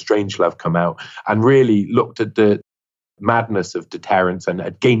Dr. Strangelove came out, and really looked at the madness of deterrence and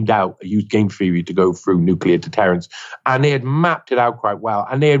had used game theory to go through nuclear deterrence. And they had mapped it out quite well.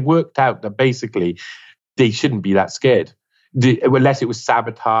 And they had worked out that basically they shouldn't be that scared. Unless it was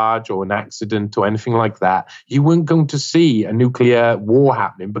sabotage or an accident or anything like that, you weren't going to see a nuclear war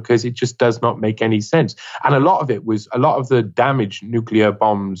happening, because it just does not make any sense. And a lot of the damage nuclear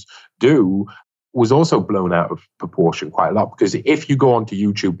bombs do was also blown out of proportion quite a lot. Because if you go onto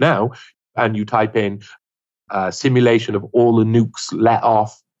YouTube now and you type in simulation of all the nukes let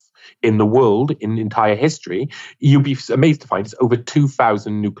off in the world in entire history, you'll be amazed to find it's over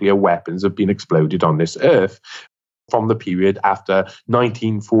 2,000 nuclear weapons have been exploded on this earth, from the period after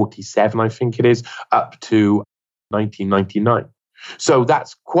 1947, I think it is, up to 1999. So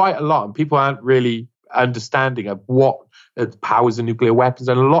that's quite a lot. And people aren't really understanding of what powers of nuclear weapons.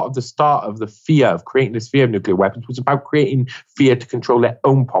 And a lot of the start of the fear of creating this fear of nuclear weapons was about creating fear to control their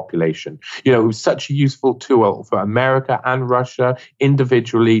own population. It was such a useful tool for America and Russia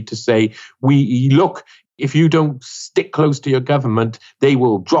individually to say, if you don't stick close to your government, they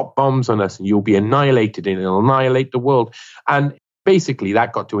will drop bombs on us and you'll be annihilated, and it'll annihilate the world. And basically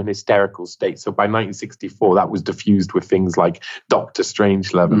that got to an hysterical state. So by 1964, that was diffused with things like Dr.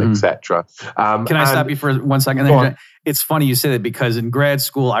 Strangelove and etc. Can I stop you for 1 second? It's funny you say that, because in grad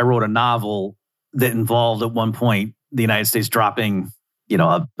school, I wrote a novel that involved at one point the United States dropping,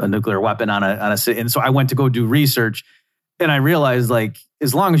 a nuclear weapon on a city. And so I went to go do research, and I realized, like,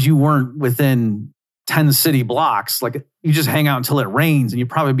 as long as you weren't within 10 city blocks, like, you just hang out until it rains and you'd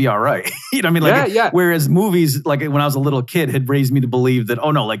probably be all right. You know what I mean? Like, whereas movies, like when I was a little kid, had raised me to believe that,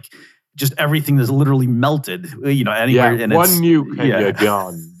 oh no, like, just everything is literally melted, anywhere. Yeah, one nuke and you're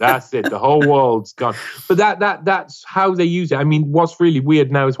gone. That's it. The whole world's gone. But that's how they use it. I mean, what's really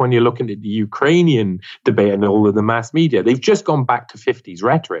weird now is when you're looking at the Ukrainian debate and all of the mass media, they've just gone back to 50s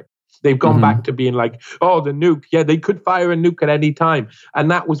rhetoric. They've gone back to being like, oh, the nuke. Yeah, they could fire a nuke at any time.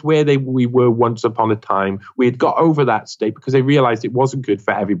 And that was where we were once upon a time. We had got over that state because they realized it wasn't good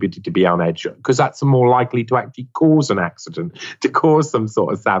for everybody to be on edge, because that's more likely to actually cause an accident, to cause some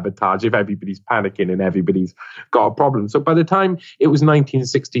sort of sabotage if everybody's panicking and everybody's got a problem. So by the time it was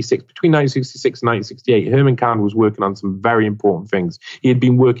 1966, between 1966 and 1968, Herman Kahn was working on some very important things. He had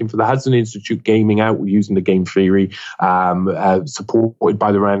been working for the Hudson Institute Gaming Out using the game theory, supported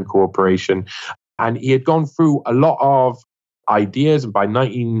by the Rand Corporation. And he had gone through a lot of ideas, and by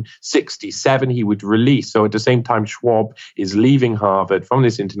 1967 he would release. So at the same time, Schwab is leaving Harvard from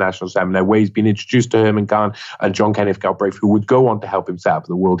this international seminar where he's been introduced to Herman Kahn and John Kenneth Galbraith, who would go on to help him set up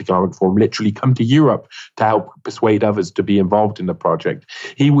the World Economic Forum, literally come to Europe to help persuade others to be involved in the project.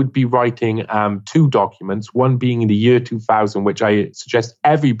 He would be writing 2 documents, one being in the year 2000, which I suggest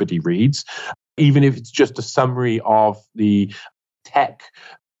everybody reads, even if it's just a summary of the tech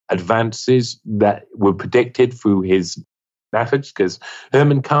advances that were predicted through his methods, because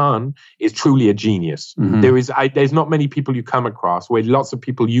Herman Kahn is truly a genius. There's not many people you come across where lots of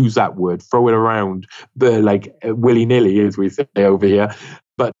people use that word, throw it around like willy-nilly, as we say over here.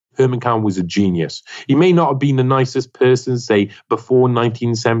 But Herman Kahn was a genius. He may not have been the nicest person, say, before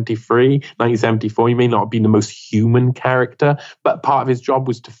 1974. He may not have been the most human character, but part of his job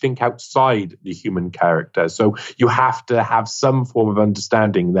was to think outside the human character. So you have to have some form of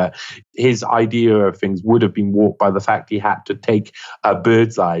understanding that his idea of things would have been warped by the fact he had to take a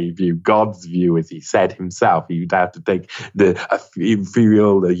bird's eye view, God's view, as he said himself. He would have to take the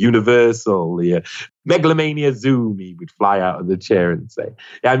ethereal, the universal, the megalomania zoom, he would fly out of the chair and say.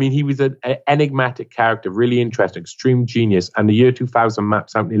 I mean, he was an enigmatic character, really interesting, extreme genius. And the year 2000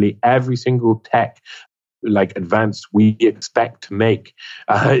 maps out nearly every single tech like advance we expect to make.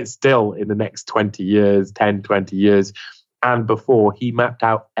 It's still in the next 20 years, 10, 20 years. And before, he mapped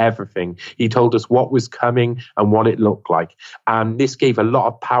out everything. He told us what was coming and what it looked like. And this gave a lot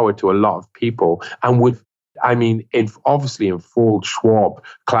of power to a lot of people and obviously enthralled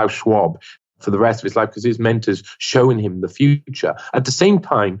Klaus Schwab, for the rest of his life, because his mentors showing him the future. At the same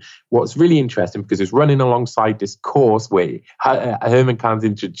time, what's really interesting, because it's running alongside this course where Herman Kahn's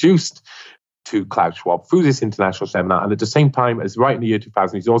introduced to Klaus Schwab through this international seminar, and at the same time as right in the year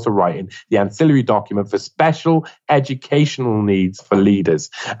 2000, he's also writing the ancillary document for special educational needs for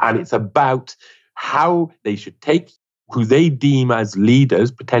leaders. And it's about how they should take who they deem as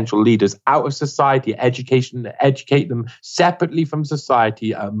leaders, potential leaders, out of society, educate them separately from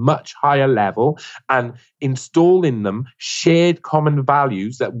society at a much higher level, and install in them shared common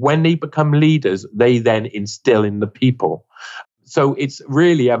values that when they become leaders, they then instill in the people. So it's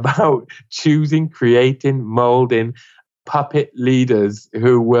really about choosing, creating, molding puppet leaders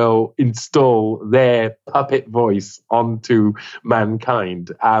who will install their puppet voice onto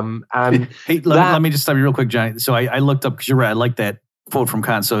mankind. Let me just stop you real quick, Johnny. So I looked up, because you're right, I like that quote from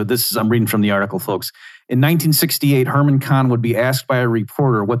Kahn. So I'm reading from the article, folks. In 1968, Herman Kahn would be asked by a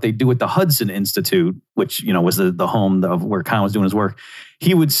reporter what they do at the Hudson Institute, which was the home of where Kahn was doing his work.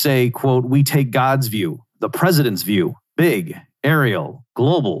 He would say, quote, "We take God's view, the president's view, big, aerial,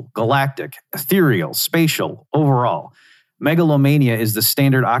 global, galactic, ethereal, spatial, overall. Megalomania is the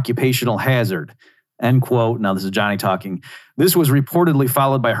standard occupational hazard." End quote. Now, this is Johnny talking. This was reportedly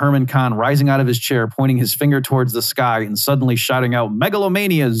followed by Herman Kahn rising out of his chair, pointing his finger towards the sky and suddenly shouting out,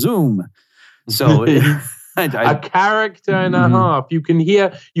 "Megalomania, zoom." So a character and a half. You can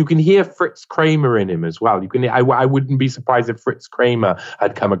hear Fritz Kramer in him as well. I wouldn't be surprised if Fritz Kramer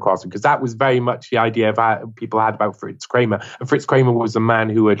had come across him, because that was very much the idea of people had about Fritz Kramer. And Fritz Kramer was the man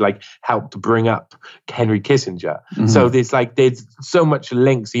who had helped to bring up Henry Kissinger. Mm-hmm. So there's so much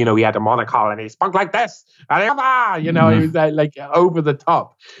links. He had a monocle and he spoke like this. He was like over the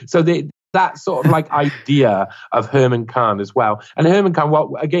top. So that sort of idea of Herman Kahn as well. And Herman Kahn,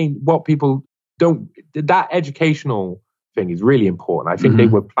 what people don't, that educational thing is really important. I think they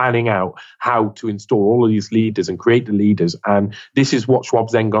were planning out how to install all of these leaders and create the leaders. And this is what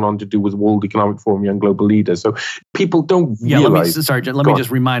Schwab's then gone on to do with World Economic Forum Young Global Leaders. So people don't realize. Let me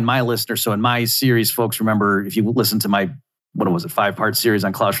just remind my listeners. So in my series, folks, remember, if you listen to my, 5-part series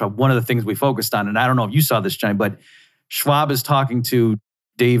on Klaus Schwab, one of the things we focused on, and I don't know if you saw this, Johnny, but Schwab is talking to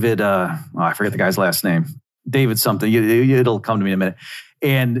David, I forget the guy's last name. David something. It'll come to me in a minute.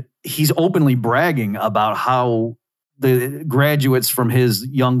 And he's openly bragging about how the graduates from his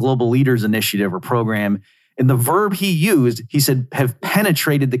Young Global Leaders Initiative or program, and the verb he used, he said, have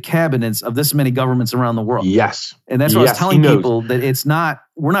penetrated the cabinets of this many governments around the world. Yes. And that's what I was telling people, that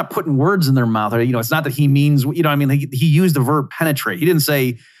we're not putting words in their mouth. It's not that he means, he used the verb penetrate. He didn't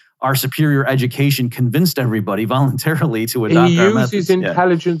say our superior education convinced everybody voluntarily to adopt our methods. He uses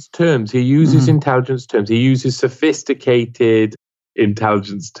intelligence terms. He uses sophisticated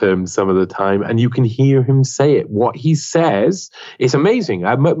intelligence terms some of the time, and you can hear him say it. What he says is amazing.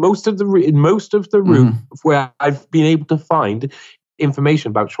 Most of the route where I've been able to find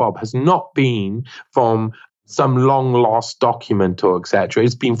information about Schwab has not been from some long lost document or etc.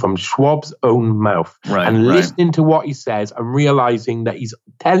 It's been from Schwab's own mouth, listening to what he says and realizing that he's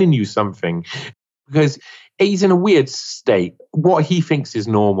telling you something, because he's in a weird state. What he thinks is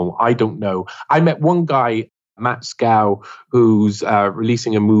normal, I don't know. I met one guy, Matt Scow, who's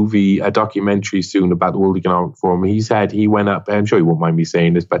releasing a documentary soon about the World Economic Forum. He said he went up, I'm sure he won't mind me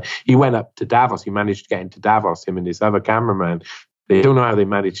saying this, but he went up to Davos. He managed to get into Davos, him and this other cameraman. They don't know how they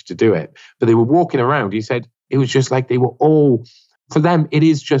managed to do it, but they were walking around. He said it was just like they were all, for them, it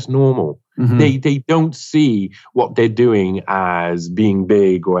is just normal. Mm-hmm. They don't see what they're doing as being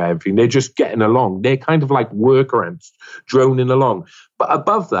big or everything. They're just getting along. They're kind of like workarounds, droning along. But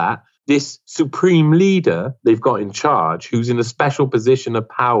above that, this supreme leader they've got in charge, who's in a special position of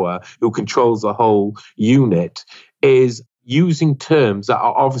power, who controls the whole unit, is using terms that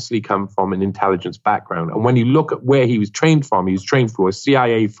are obviously come from an intelligence background. And when you look at where he was trained from, he was trained for a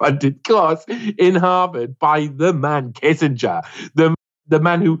CIA-funded course in Harvard by the man Kissinger. The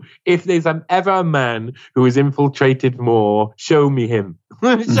man who, if there's ever a man who has infiltrated more, show me him.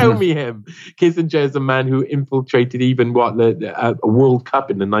 Show me him. Kissinger is a man who infiltrated even a World Cup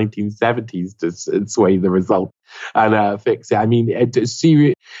in the 1970s to sway the result and fix it. I mean,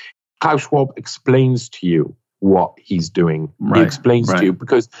 Klaus Schwab explains to you what he's doing. Right, he explains to you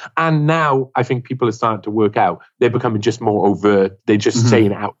and now I think people are starting to work out. They're becoming just more overt. They're just saying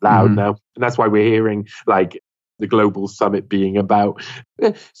it out loud now. And that's why we're hearing like the global summit being about,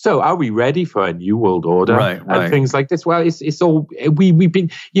 so are we ready for a new world order? And things like this. Well, it's all, we've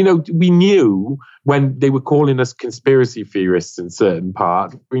been, we knew when they were calling us conspiracy theorists in certain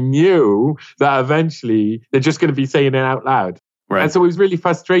parts, we knew that eventually they're just going to be saying it out loud. Right. And so it was really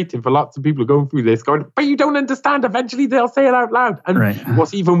frustrating for lots of people going through this, going, but you don't understand. Eventually they'll say it out loud. And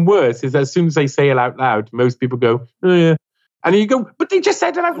what's even worse is that as soon as they say it out loud, most people go, oh yeah. And you go, but they just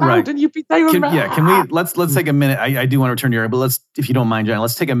said it out loud, and you've been saying can we let's take a minute? I do want to return to your, but let's, if you don't mind, John,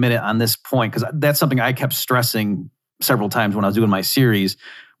 let's take a minute on this point, because that's something I kept stressing several times when I was doing my series,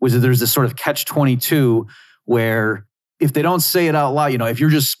 was that there's this sort of catch-22 where if they don't say it out loud, if you're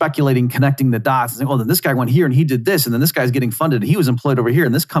just speculating, connecting the dots, and saying, oh, then this guy went here and he did this, and then this guy's getting funded and he was employed over here,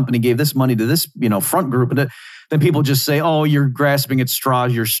 and this company gave this money to this, front group, and then people just say, oh, you're grasping at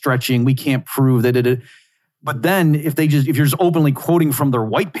straws, you're stretching, we can't prove that it. But then if you're just openly quoting from their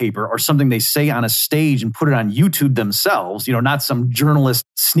white paper or something they say on a stage and put it on YouTube themselves, not some journalist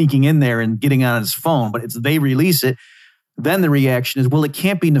sneaking in there and getting on his phone, but they release it, then the reaction is, well, it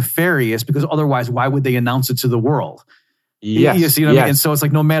can't be nefarious because otherwise why would they announce it to the world? Yes. You see what I mean? And so it's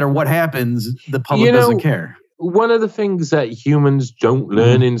like no matter what happens, the public doesn't care. One of the things that humans don't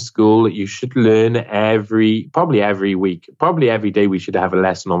learn in school that you should learn probably every week, probably every day, we should have a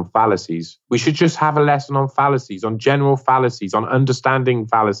lesson on fallacies. We should just have a lesson on fallacies, on general fallacies, on understanding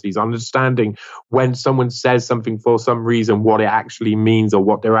fallacies, understanding when someone says something for some reason, what it actually means or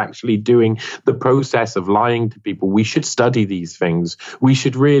what they're actually doing, the process of lying to people. We should study these things. We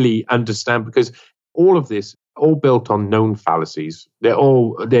should really understand, because all of this, all built on known fallacies.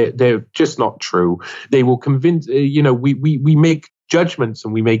 They're just not true. They will convince, we make judgments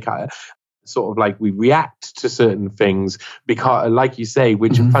and we make sort of like we react to certain things because, like you say,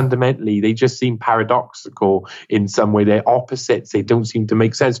 which fundamentally they just seem paradoxical in some way. They're opposites. They don't seem to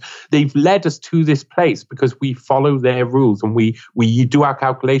make sense. They've led us to this place because we follow their rules and we do our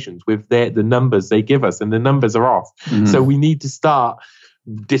calculations with the numbers they give us, and the numbers are off. So we need to start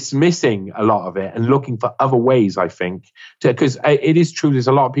dismissing a lot of it and looking for other ways, I think, because it is true. There's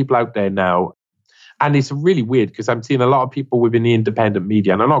a lot of people out there now, and it's really weird because I'm seeing a lot of people within the independent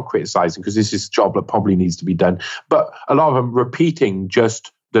media, and I'm not criticizing because this is a job that probably needs to be done, but a lot of them repeating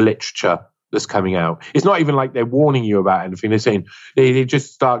just the literature that's coming out. It's not even like they're warning you about anything. They're saying, they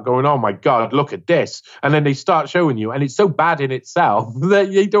just start going, oh my God, look at this. And then they start showing you. And it's so bad in itself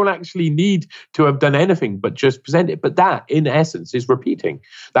that they don't actually need to have done anything but just present it. But that, in essence, is repeating.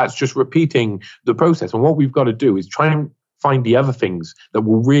 That's just repeating the process. And what we've got to do is try and find the other things that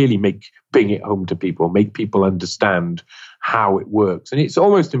will really bring it home to people, make people understand how it works. And it's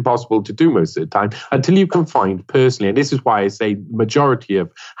almost impossible to do most of the time until you can find personally, and this is why I say the majority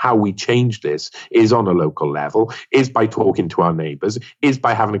of how we change this is on a local level, is by talking to our neighbors, is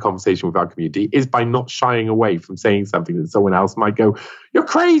by having a conversation with our community, is by not shying away from saying something that someone else might go, you're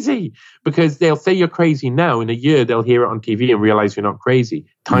crazy, because they'll say you're crazy now. In a year, they'll hear it on TV and realize you're not crazy.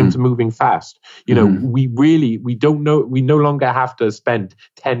 Times are moving fast. We don't know, we no longer have to spend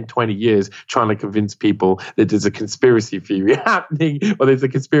 10, 20 years trying to convince people that there's a conspiracy theory happening, or there's a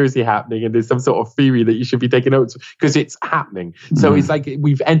conspiracy happening and there's some sort of theory that you should be taking notes, because it's happening. So it's like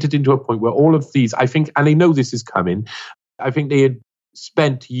we've entered into a point where all of these, I think, and they know this is coming, I think they had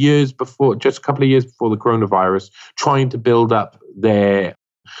spent years before, just a couple of years before the coronavirus, trying to build up their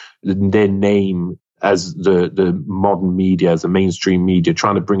name as the modern media, as the mainstream media,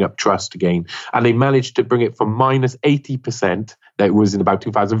 trying to bring up trust again. And they managed to bring it from minus 80%, that was in about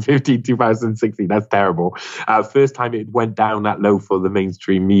 2015, 2016, that's terrible. First time it went down that low for the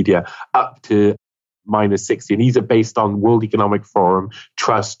mainstream media, up to minus 60. And these are based on World Economic Forum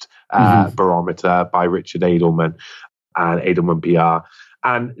Trust Barometer by Richard Edelman and Edelman PR.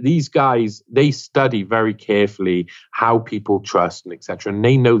 And these guys, they study very carefully how people trust and etc. And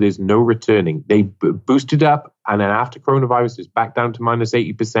they know there's no returning. They boosted up, and then after coronavirus is back down to minus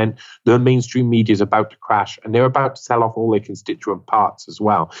 80%, the mainstream media is about to crash, and they're about to sell off all their constituent parts as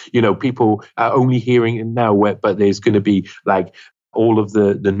well. People are only hearing it now, but there's going to be like all of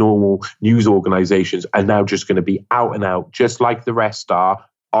the normal news organizations are now just going to be out and out, just like the rest are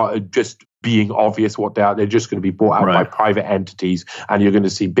just being obvious what they are. They're just going to be bought out by private entities, and you're going to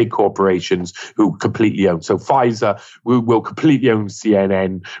see big corporations who completely own. So Pfizer will completely own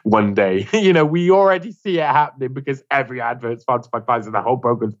CNN one day. We already see it happening because every advert sponsored by Pfizer, the whole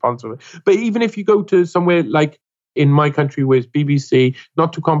program sponsored. But even if you go to somewhere like in my country where it's BBC,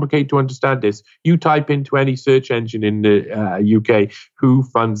 not too complicated to understand this, you type into any search engine in the UK, who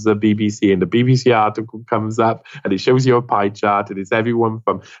funds the BBC, and the BBC article comes up and it shows you a pie chart, and it's everyone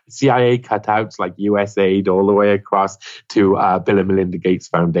from CIA cutouts like USAID all the way across to Bill and Melinda Gates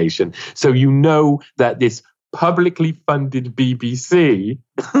Foundation. So you know that this publicly funded BBC,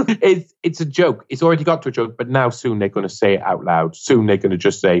 it's a joke. It's already got to a joke, but now soon they're going to say it out loud. Soon they're going to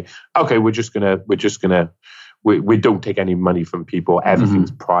just say, okay, we don't take any money from people.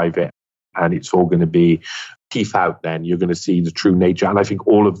 Everything's private, and it's all going to be teeth out. Then you're going to see the true nature. And I think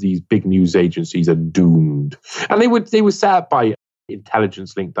all of these big news agencies are doomed. And they were set up by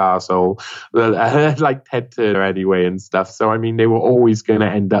intelligence-linked arsehole like Ted Turner anyway and stuff. So I mean, they were always going to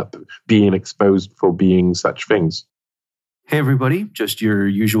end up being exposed for being such things. Hey everybody, just your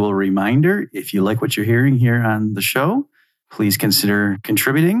usual reminder: if you like what you're hearing here on the show, please consider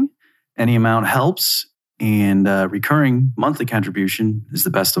contributing. Any amount helps. And recurring monthly contribution is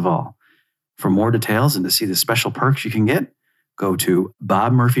the best of all. For more details and to see the special perks you can get, go to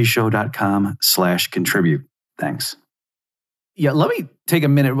bobmurphyshow.com/contribute. Thanks. Yeah, let me take a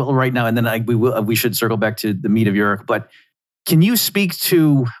minute right now, and then we should circle back to the meat of your. But can you speak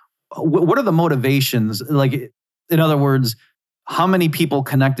to what are the motivations? Like, in other words, how many people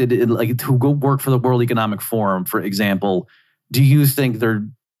connected, who go work for the World Economic Forum, for example, do you think they're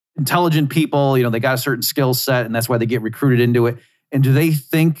intelligent people? They got a certain skill set, and that's why they get recruited into it. And do they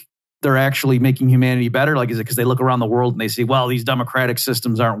think they're actually making humanity better? Like, is it because they look around the world and they see, well, these democratic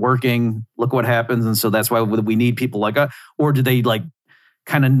systems aren't working. Look what happens. And so that's why we need people like us. Or do they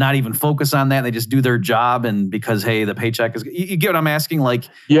kind of not even focus on that? They just do their job, and because, hey, the paycheck is... You get what I'm asking?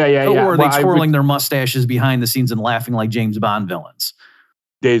 Yeah. Or are they twirling their mustaches behind the scenes and laughing like James Bond villains?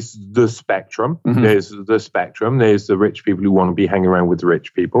 There's the spectrum. Mm-hmm. There's the spectrum. There's the rich people who want to be hanging around with the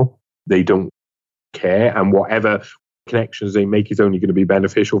rich people. They don't care, and whatever connections they make is only going to be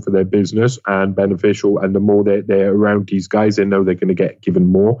beneficial for their business and beneficial. And the more they're around these guys, they know they're going to get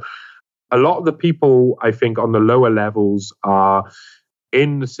given more. A lot of the people, I think, on the lower levels are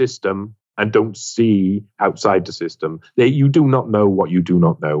in the system and don't see outside the system. You do not know what you do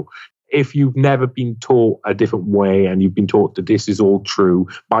not know. If you've never been taught a different way and you've been taught that this is all true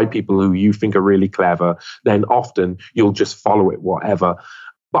by people who you think are really clever, then often you'll just follow it, whatever.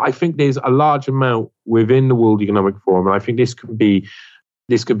 But I think there's a large amount within the World Economic Forum, and I think this could be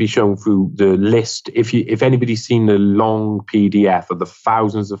shown through the list. If anybody's seen the long PDF of the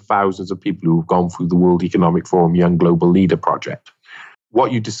thousands of people who've gone through the World Economic Forum Young Global Leader Project,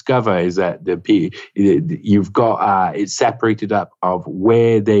 what you discover is that you've got it's separated up of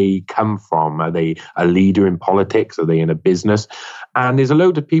where they come from. Are they a leader in politics? Are they in a business? And there's a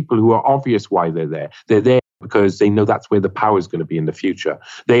load of people who are obvious why they're there. They're there because they know that's where the power is going to be in the future.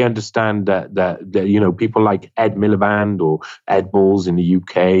 They understand that people like Ed Miliband or Ed Balls in the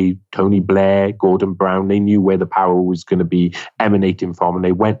UK, Tony Blair, Gordon Brown, they knew where the power was going to be emanating from, and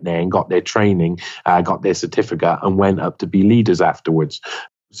they went there and got their training, got their certificate, and went up to be leaders afterwards.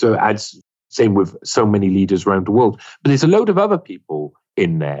 So same with so many leaders around the world. But there's a load of other people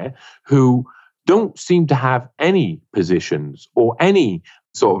in there who don't seem to have any positions or any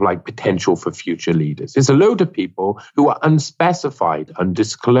sort of potential for future leaders. There's a load of people who are unspecified,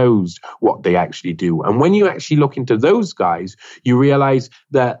 undisclosed what they actually do. And when you actually look into those guys, you realize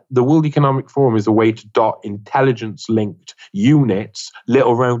that the World Economic Forum is a way to dot intelligence-linked units,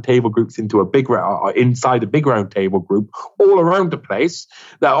 little round table groups into inside a big round table group all around the place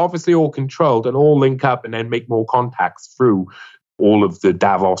that are obviously all controlled and all link up and then make more contacts through all of the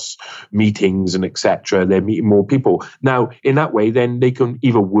Davos meetings and etc. They're meeting more people. Now, in that way, then they can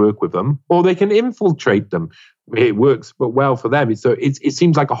either work with them or they can infiltrate them. It works but well for them. So it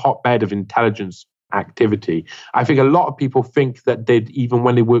seems like a hotbed of intelligence activity. I think a lot of people think that even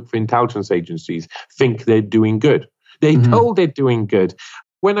when they work for intelligence agencies, think they're doing good. They're told they're doing good.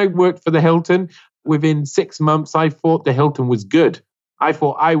 When I worked for the Hilton, within 6 months, I thought the Hilton was good. I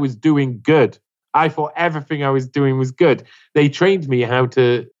thought I was doing good. I thought everything I was doing was good. They trained me how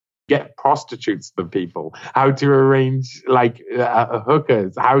to get prostitutes for people, how to arrange like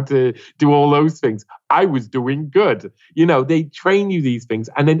hookers, how to do all those things. I was doing good. They train you these things.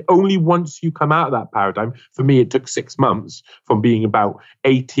 And then only once you come out of that paradigm, for me, it took 6 months from being about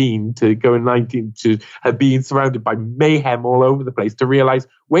 18 to going 19 to being surrounded by mayhem all over the place to realize,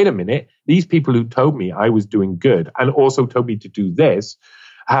 wait a minute, these people who told me I was doing good and also told me to do this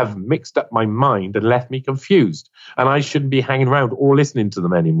have mixed up my mind and left me confused. And I shouldn't be hanging around or listening to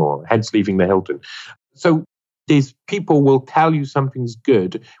them anymore, hence leaving the Hilton. So these people will tell you something's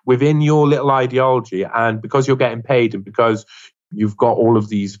good within your little ideology. And because you're getting paid and because you've got all of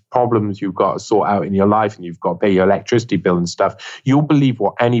these problems you've got to sort out in your life and you've got to pay your electricity bill and stuff, you'll believe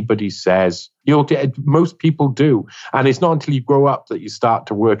what anybody says. Most people do. And it's not until you grow up that you start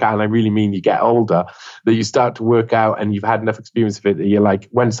to work out, and I really mean you get older, that you start to work out and you've had enough experience of it that you're like,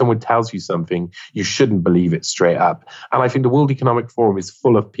 when someone tells you something, you shouldn't believe it straight up. And I think the World Economic Forum is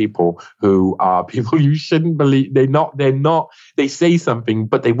full of people who are people you shouldn't believe. They say something,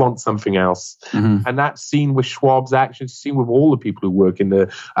 but they want something else. Mm-hmm. And that's seen with Schwab's actions, seen with all the people who work in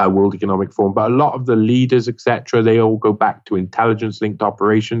the World Economic Forum. But a lot of the leaders, etc., they all go back to intelligence-linked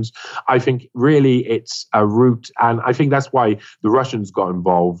operations. I think really it's a route, and I think that's why the Russians got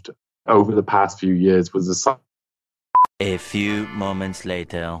involved over the past few years. A few moments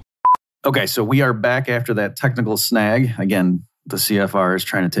later. Okay, so we are back after that technical snag. Again, the CFR is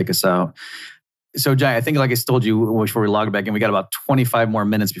trying to take us out. So, Jai, I think like I told you before we logged back in, we got about 25 more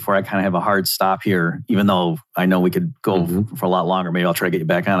minutes before I kind of have a hard stop here, even though I know we could go for a lot longer. Maybe I'll try to get you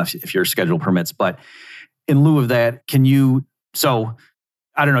back on if your schedule permits. But in lieu of that,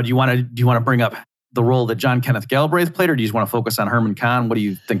 I don't know, do you want to bring up the role that John Kenneth Galbraith played, or do you just want to focus on Herman Kahn? What do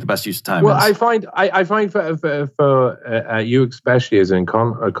you think the best use of time is? Well, I find for you, especially as an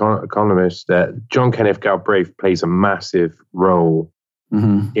economist, that John Kenneth Galbraith plays a massive role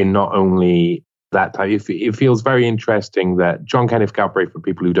in not only that time. It feels very interesting that John Kenneth Galbraith, for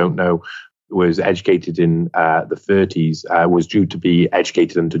people who don't know, was educated in the 30s, was due to be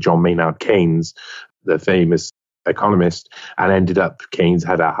educated under John Maynard Keynes, the famous economist, and Keynes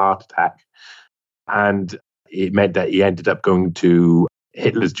had a heart attack. And it meant that he ended up going to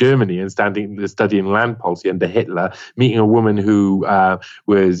Hitler's Germany and studying land policy under Hitler, meeting a woman who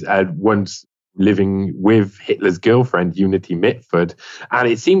was once living with Hitler's girlfriend, Unity Mitford. And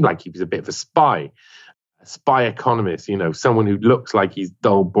it seemed like he was a bit of a spy economist, someone who looks like he's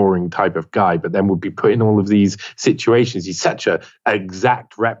dull, boring type of guy, but then would be put in all of these situations. He's such an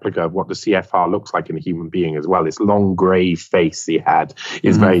exact replica of what the CFR looks like in a human being as well. This long grey face he had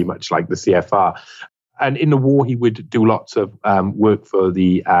is very much like the CFR. And in the war, he would do lots of work for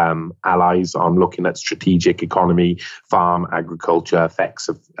the Allies on looking at strategic economy, farm, agriculture, effects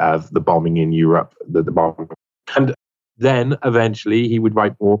of the bombing in Europe, the bombing. And then eventually he would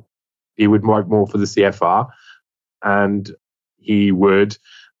write more. He would write more for the CFR, and he would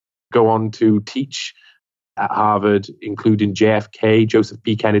go on to teach at Harvard, including JFK. Joseph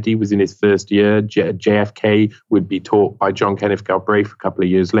P. Kennedy was in his first year. JFK would be taught by John Kenneth Galbraith a couple of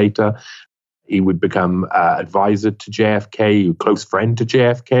years later. He would become advisor to JFK, a close friend to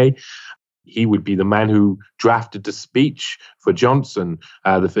JFK. He would be the man who drafted the speech for Johnson,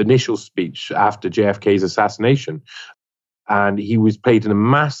 the initial speech after JFK's assassination. And he played a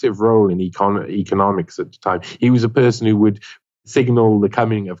massive role in economics at the time. He was a person who would signal the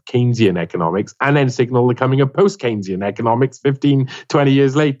coming of Keynesian economics and then signal the coming of post-Keynesian economics 15, 20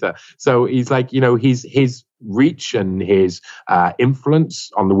 years later. So he's like, his reach and his influence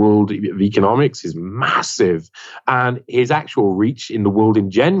on the world of economics is massive. And his actual reach in the world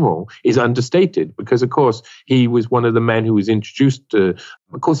in general is understated because, of course, he was one of the men who was introduced to,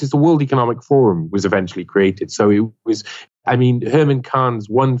 of course, it's the World Economic Forum was eventually created. So it was, Herman Kahn's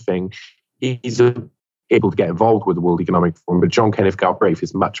one thing, he's able to get involved with the World Economic Forum, but John Kenneth Galbraith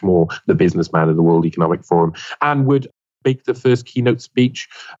is much more the businessman of the World Economic Forum and would make the first keynote speech.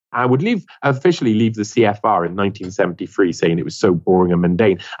 I would officially leave the CFR in 1973, saying it was so boring and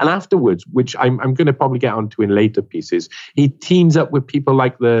mundane. And afterwards, which I'm going to probably get onto in later pieces, he teams up with people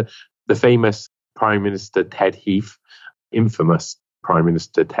like the famous Prime Minister Ted Heath, infamous Prime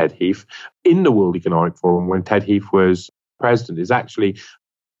Minister Ted Heath, in the World Economic Forum when Ted Heath was president.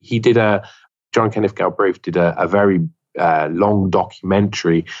 John Kenneth Galbraith did a very long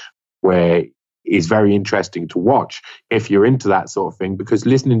documentary where is very interesting to watch if you're into that sort of thing, because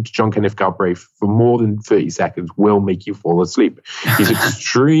listening to John Kenneth Galbraith for more than 30 seconds will make you fall asleep. He's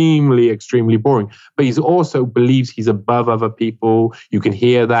extremely, extremely boring, but he also believes he's above other people. You can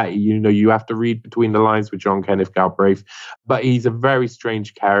hear that, you have to read between the lines with John Kenneth Galbraith, but he's a very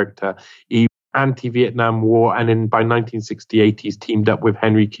strange character. He anti-Vietnam War, and then by 1968 he's teamed up with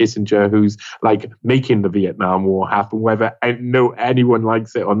Henry Kissinger, who's like making the Vietnam War happen, whether anyone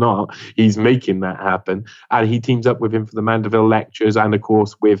likes it or not. He's making that happen, and he teams up with him for the Mandeville Lectures and of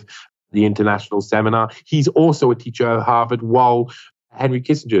course with the International Seminar. He's also a teacher at Harvard, while Henry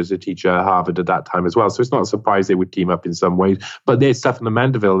Kissinger is a teacher at Harvard at that time as well, so it's not a surprise they would team up in some ways. But their stuff in the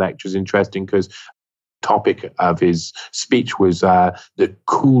Mandeville Lectures is interesting because topic of his speech was the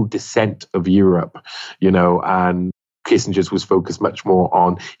cool descent of Europe, and Kissinger's was focused much more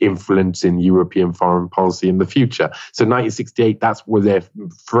on influence in European foreign policy in the future. So 1968, that's where their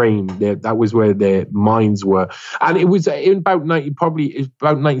frame, that was where their minds were. And it was in about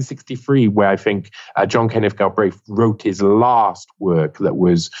 1963 where I think John Kenneth Galbraith wrote his last work that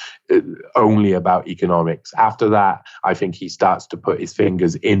was only about economics. After that, I think he starts to put his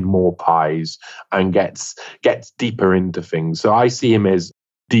fingers in more pies and gets deeper into things. So I see him as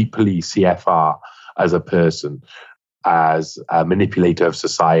deeply CFR as a person, as a manipulator of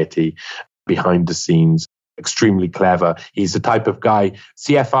society behind the scenes, extremely clever. He's the type of guy.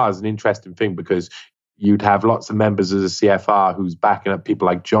 CFR is an interesting thing because you'd have lots of members of the CFR who's backing up people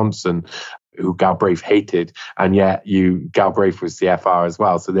like Johnson, who Galbraith hated, and yet Galbraith was CFR as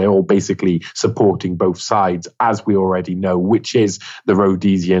well. So they're all basically supporting both sides, as we already know, which is the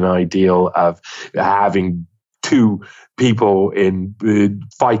Rhodesian ideal of having two people in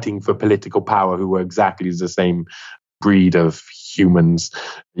fighting for political power who were exactly the same breed of humans,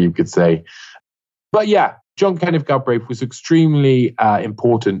 you could say. But yeah, John Kenneth Galbraith was extremely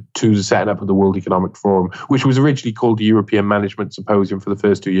important to the setting up of the World Economic Forum, which was originally called the European Management Symposium for the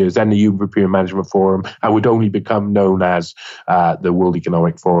first 2 years, then the European Management Forum, and would only become known as the World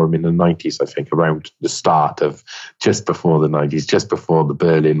Economic Forum in the 90s, I think, around the start of, just before the 90s, just before the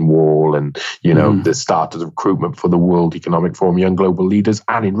Berlin Wall and, the start of the recruitment for the World Economic Forum, Young Global Leaders.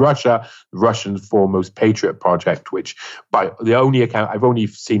 And in Russia, the Russians' foremost Patriot Project, which by the only account, I've only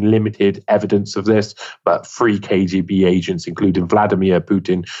seen limited evidence of this, but 3 KGB agents, including Vladimir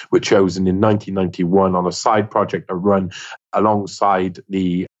Putin, were chosen in 1991 on a side project to run alongside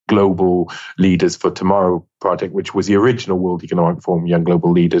the Global Leaders for Tomorrow project, which was the original World Economic Forum, Young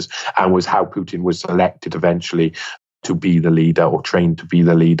Global Leaders, and was how Putin was elected eventually to be the leader, or trained to be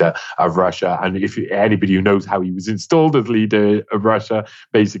the leader of Russia. And if anybody who knows how he was installed as leader of Russia,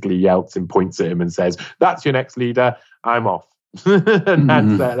 basically Yeltsin points at him and says, "That's your next leader, I'm off."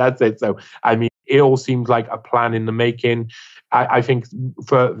 And that's it. So, I mean, it all seems like a plan in the making. I think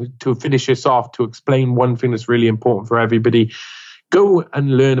to finish this off, to explain one thing that's really important for everybody, go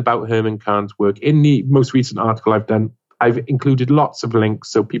and learn about Herman Cahn's work. In the most recent article I've done, I've included lots of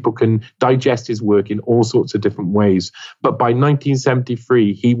links so people can digest his work in all sorts of different ways. But by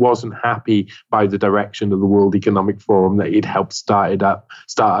 1973, he wasn't happy by the direction of the World Economic Forum that he'd helped start up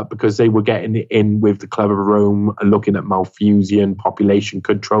because they were getting in with the Club of Rome, looking at Malthusian population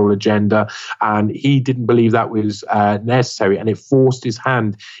control agenda. And he didn't believe that was necessary. And it forced his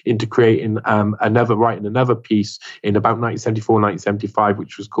hand into creating writing another piece in about 1974, 1975,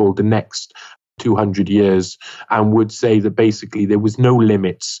 which was called The Next 200 years, and would say that basically there was no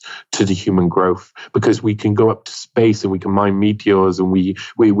limits to the human growth because we can go up to space and we can mine meteors and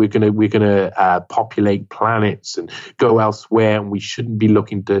we're gonna populate planets and go elsewhere, and we shouldn't be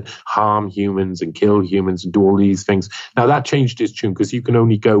looking to harm humans and kill humans and do all these things. Now that changed his tune because you can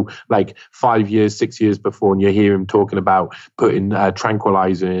only go like 5 years, 6 years before, and you hear him talking about putting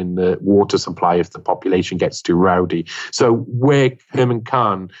tranquilizer in the water supply if the population gets too rowdy. So where Herman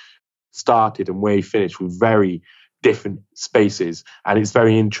Kahn started and where he finished were very different spaces, and it's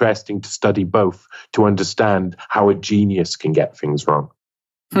very interesting to study both to understand how a genius can get things wrong.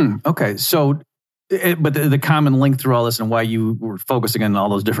 Okay, so but the common link through all this and why you were focusing on all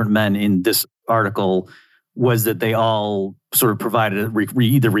those different men in this article was that they all sort of provided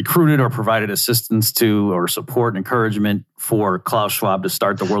either recruited or provided assistance to or support and encouragement for Klaus Schwab to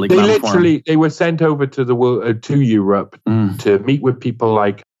start the World Economic Forum. They were sent over to the world, to Europe to meet with people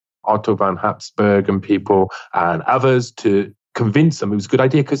like Otto von Habsburg and people and others to convince them it was a good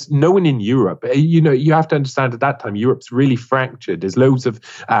idea, because no one in Europe, you have to understand at that time, Europe's really fractured. There's loads of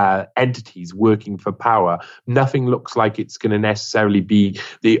entities working for power. Nothing looks like it's going to necessarily be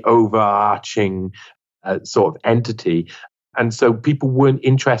the overarching sort of entity. And so people weren't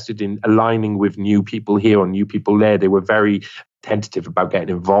interested in aligning with new people here or new people there. They were very tentative about getting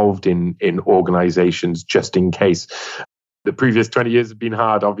involved in organizations just in case. The previous 20 years have been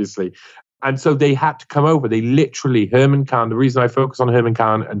hard, obviously. And so they had to come over. They literally, Herman Kahn, the reason I focus on Herman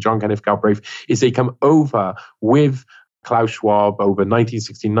Kahn and John Kenneth Galbraith is they come over with Klaus Schwab over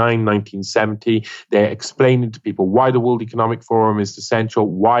 1969, 1970. They're explaining to people why the World Economic Forum is essential,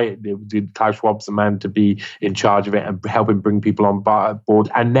 why Klaus Schwab's the man to be in charge of it and helping bring people on board,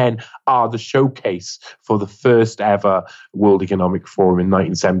 and then are the showcase for the first ever World Economic Forum in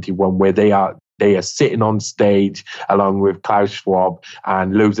 1971, where they are sitting on stage along with Klaus Schwab,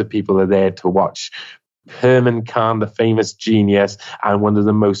 and loads of people are there to watch Herman Kahn, the famous genius and one of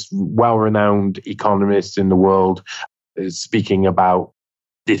the most well-renowned economists in the world, is speaking about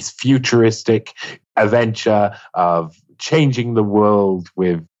this futuristic adventure of changing the world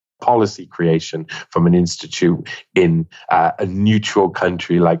with policy creation from an institute in a neutral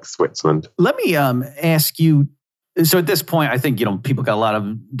country like Switzerland. Let me ask you, so at this point, I think, people got a lot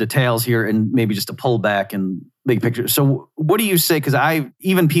of details here and maybe just to pull back and big picture. So what do you say? Because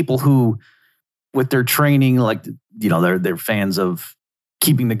even people who, with their training, like, they're fans of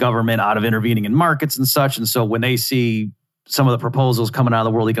keeping the government out of intervening in markets and such. And so when they see some of the proposals coming out of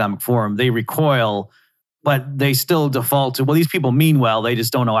the World Economic Forum, they recoil, but they still default to, well, these people mean well, they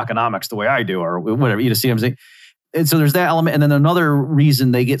just don't know economics the way I do, or whatever. You see what I'm saying? And so there's that element. And then another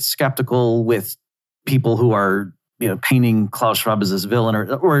reason they get skeptical with people who are, painting Klaus Schwab as this villain,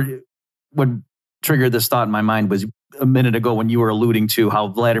 or what triggered this thought in my mind was a minute ago when you were alluding to how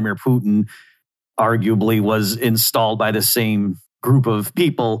Vladimir Putin arguably was installed by the same group of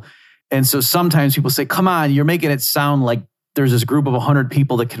people. And so sometimes people say, come on, you're making it sound like there's this group of 100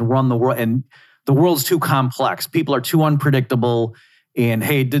 people that can run the world, and the world's too complex. People are too unpredictable. And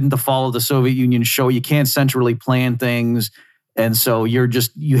hey, didn't the fall of the Soviet Union show you can't centrally plan things? And so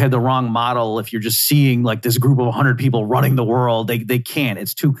you had the wrong model if you're just seeing like this group of 100 people running the world. They can't.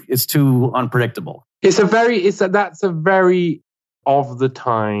 It's too unpredictable. That's a very of the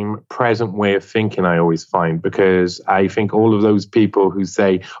time present way of thinking, I always find, because I think all of those people who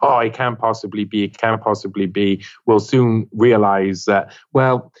say, oh, it can't possibly be, will soon realize that,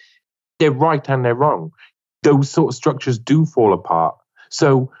 well, they're right and they're wrong. Those sort of structures do fall apart.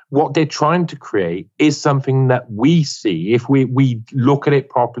 So what they're trying to create is something that we see. If we look at it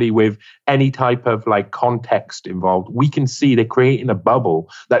properly with any type of like context involved, we can see they're creating a bubble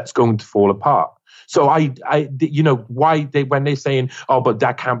that's going to fall apart. So why when they're saying, oh, but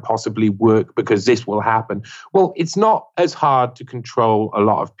that can't possibly work because this will happen. Well, it's not as hard to control a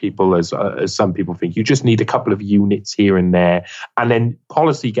lot of people as some people think. You just need a couple of units here and there, and then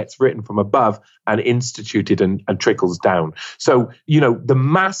policy gets written from above and instituted and trickles down. So, the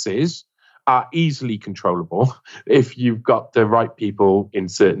masses are easily controllable if you've got the right people in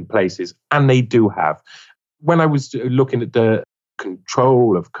certain places, and they do have. When I was looking at the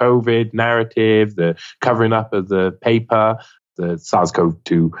control of COVID narrative, the covering up of the paper, the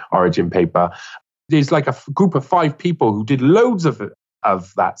SARS-CoV-2 origin paper, there's like a group of 5 people who did loads of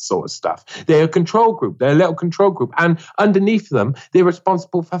that sort of stuff. They're a control group. They're a little control group. And underneath them, they're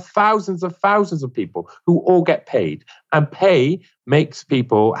responsible for thousands of people who all get paid. And pay makes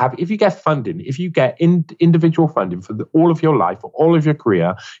people have, if you get funding, if you get individual funding for all of your life or all of your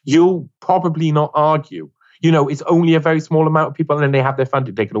career, you'll probably not argue. It's only a very small amount of people, and then they have their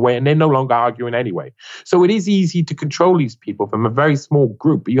funding taken away, and they're no longer arguing anyway. So it is easy to control these people from a very small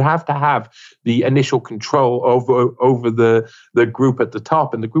group, but you have to have the initial control over the group at the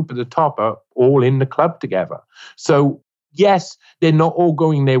top, and the group at the top are all in the club together. So yes, they're not all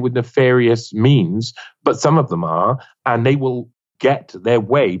going there with nefarious means, but some of them are, and they will get their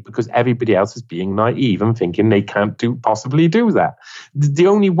way because everybody else is being naive and thinking they can't possibly do that. The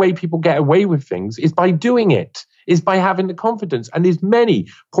only way people get away with things is by doing it, is by having the confidence. And there's many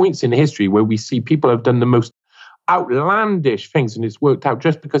points in history where we see people have done the most outlandish things and it's worked out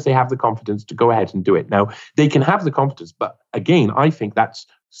just because they have the confidence to go ahead and do it. Now, they can have the confidence, but again, I think that's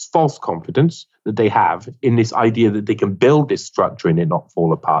false confidence that they have in this idea that they can build this structure and it not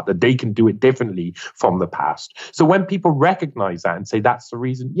fall apart, that they can do it differently from the past. So when people recognize that and say that's the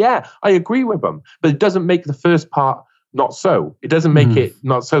reason, yeah, I agree with them, but it doesn't make the first part not so. It doesn't make it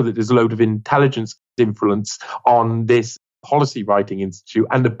not so that there's a load of intelligence influence on this policy writing institute,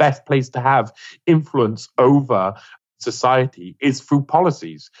 and the best place to have influence over society is through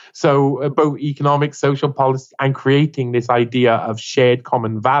policies. So both economic, social policy, and creating this idea of shared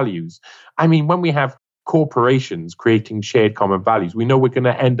common values. I mean, when we have corporations creating shared common values, we know we're going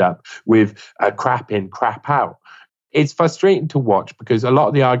to end up with crap in, crap out. It's frustrating to watch because a lot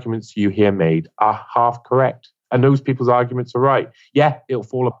of the arguments you hear made are half correct. And those people's arguments are right. Yeah, it'll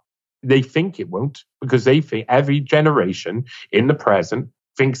fall apart. They think it won't because they think every generation in the present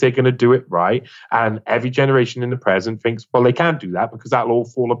thinks they're going to do it right. And every generation in the present thinks, well, they can't do that because that'll all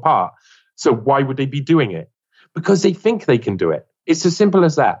fall apart. So why would they be doing it? Because they think they can do it. It's as simple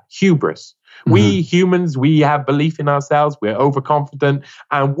as that. Hubris. We humans, we have belief in ourselves. We're overconfident.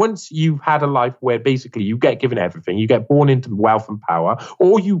 And once you've had a life where basically you get given everything, you get born into wealth and power,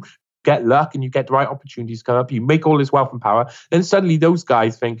 or you get luck and you get the right opportunities come up, you make all this wealth and power, then suddenly those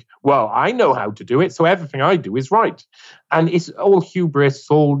guys think, well, I know how to do it, so everything I do is right. And it's all hubris,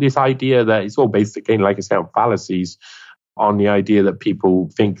 all this idea that it's all based, again, like I said, on fallacies, on the idea that people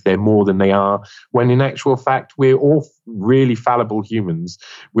think they're more than they are, when in actual fact, we're all really fallible humans.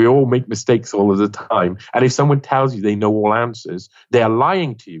 We all make mistakes all of the time. And if someone tells you they know all answers, they are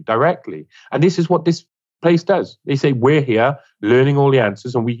lying to you directly. And this is what this place does. They say, we're here learning all the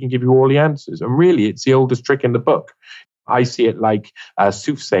answers and we can give you all the answers. And really, it's the oldest trick in the book. I see it like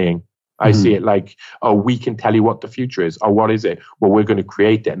soothsaying. I see it like, oh, we can tell you what the future is. Oh, what is it? Well, we're going to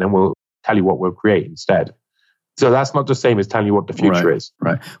create it and then we'll tell you what we'll create instead. So that's not the same as telling you what the future is.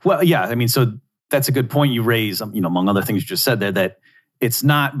 Right. Well, yeah. I mean, so that's a good point you raise, among other things you just said there, that it's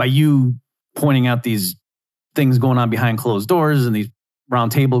not by you pointing out these things going on behind closed doors and these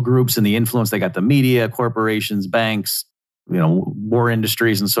roundtable groups and the influence they got, the media, corporations, banks, war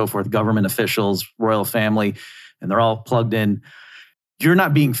industries and so forth, government officials, royal family, and they're all plugged in. You're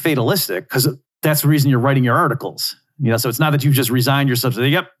not being fatalistic because that's the reason you're writing your articles. So it's not that you've just resigned yourself to,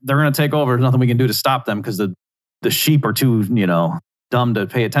 yep, they're going to take over. There's nothing we can do to stop them because the sheep are too, dumb to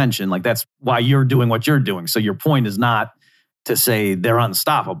pay attention. Like, that's why you're doing what you're doing. So your point is not to say they're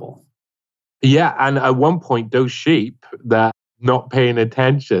unstoppable. Yeah. And at one point, those sheep that not paying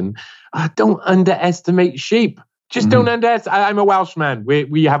attention, don't underestimate sheep. Just don't underestimate. I'm a Welshman.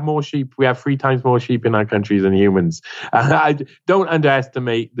 We have more sheep. We have 3 times more sheep in our country than humans. Don't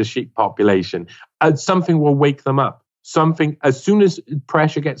underestimate the sheep population. Something will wake them up. Something, as soon as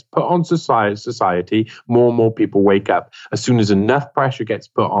pressure gets put on society, more and more people wake up. As soon as enough pressure gets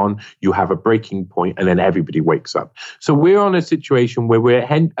put on, you have a breaking point and then everybody wakes up. So we're on a situation where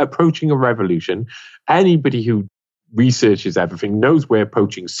we're approaching a revolution. Anybody who researches everything knows we're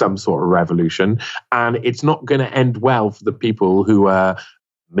approaching some sort of revolution, and it's not going to end well for the people who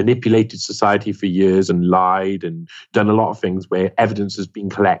manipulated society for years and lied and done a lot of things where evidence has been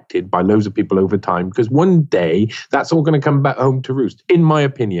collected by loads of people over time, because one day that's all going to come back home to roost, in my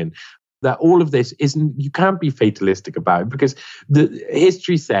opinion. That all of this you can't be fatalistic about it, because the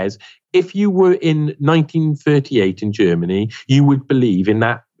history says if you were in 1938 in Germany, you would believe in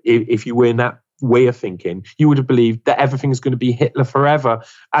that. If you were in that way of thinking, you would have believed that everything's going to be Hitler forever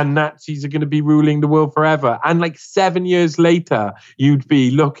and Nazis are going to be ruling the world forever. And like 7 years later, you'd be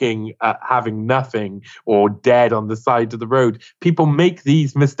looking at having nothing or dead on the side of the road. People make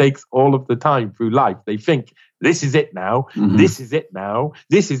these mistakes all of the time through life. They think, this is it now, this is it now,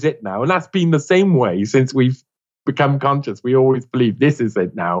 this is it now. And that's been the same way since we've become conscious. We always believe this is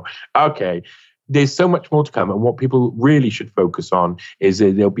it now. Okay. There's so much more to come. And what people really should focus on is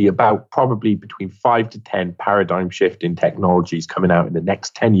that there'll be about probably between 5 to 10 paradigm shift in technologies coming out in the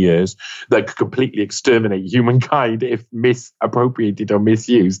next 10 years that could completely exterminate humankind if misappropriated or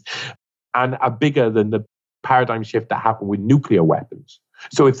misused, and are bigger than the paradigm shift that happened with nuclear weapons.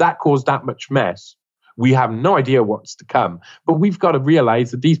 So if that caused that much mess, we have no idea what's to come. But we've got to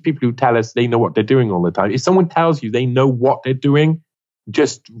realize that these people who tell us they know what they're doing all the time, if someone tells you they know what they're doing,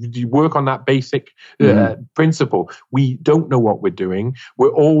 just work on that basic principle. We don't know what we're doing.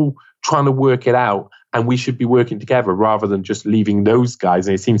 We're all trying to work it out, and we should be working together rather than just leaving those guys.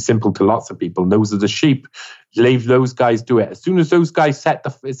 And it seems simple to lots of people. Those are the sheep. Leave those guys do it. As soon as those guys set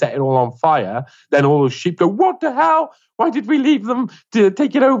it all on fire, then all those sheep go, what the hell? Why did we leave them to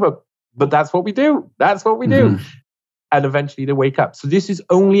take it over? But that's what we do. That's what we do. And eventually they wake up. So this is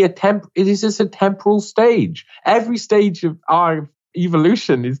only it is just a temporal stage. Every stage of our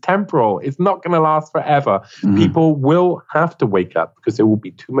evolution is temporal. It's not going to last forever. People will have to wake up because there will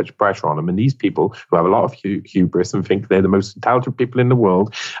be too much pressure on them. And these people who have a lot of hubris and think they're the most intelligent people in the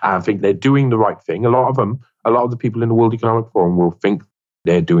world and think they're doing the right thing, a lot of the people in the World Economic Forum will think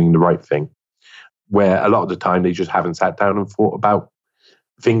they're doing the right thing, where a lot of the time they just haven't sat down and thought about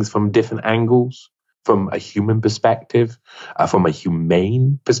things from different angles, from a human perspective, from a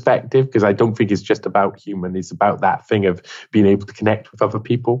humane perspective, because I don't think it's just about human. It's about that thing of being able to connect with other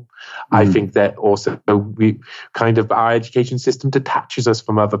people. I think that also our education system detaches us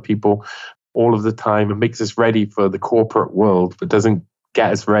from other people all of the time and makes us ready for the corporate world, but doesn't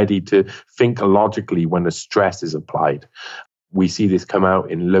get us ready to think logically when the stress is applied. We see this come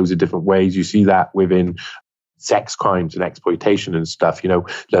out in loads of different ways. You see that within sex crimes and exploitation and stuff. A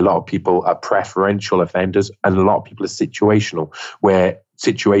lot of people are preferential offenders and a lot of people are situational, where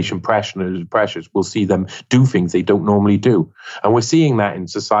situation pressures will see them do things they don't normally do. And we're seeing that in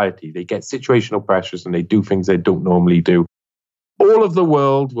society. They get situational pressures and they do things they don't normally do. all of the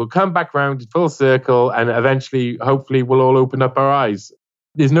world will come back round full circle, and eventually, hopefully, we'll all open up our eyes.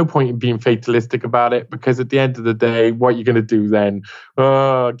 There's no point in being fatalistic about it, because at the end of the day, what you're going to do then?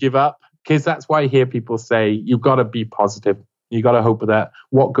 Give up? Because that's why I hear people say, you've got to be positive. You got to hope that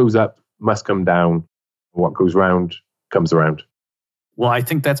what goes up must come down. What goes round comes around. Well, I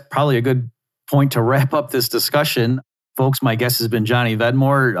think that's probably a good point to wrap up this discussion. Folks, my guest has been Johnny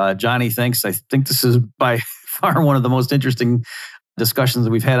Vedmore. Johnny, thanks. I think this is by far one of the most interesting discussions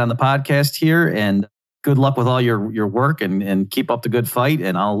that we've had on the podcast here. And good luck with all your work, and keep up the good fight.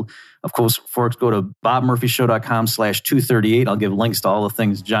 And I'll, of course, folks, go to bobmurphyshow.com/238. I'll give links to all the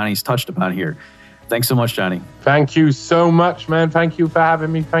things Johnny's touched upon here. Thanks so much, Johnny. Thank you so much, man. Thank you for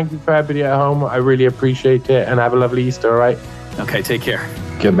having me. Thank you for everybody at home. I really appreciate it. And have a lovely Easter, all right? Okay, take care.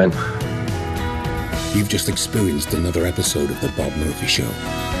 Good, man. You've just experienced another episode of The Bob Murphy Show,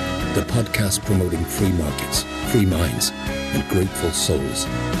 the podcast promoting free markets, free minds, and grateful souls.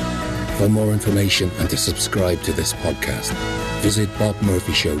 For more information and to subscribe to this podcast, visit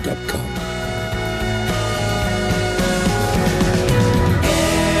bobmurphyshow.com.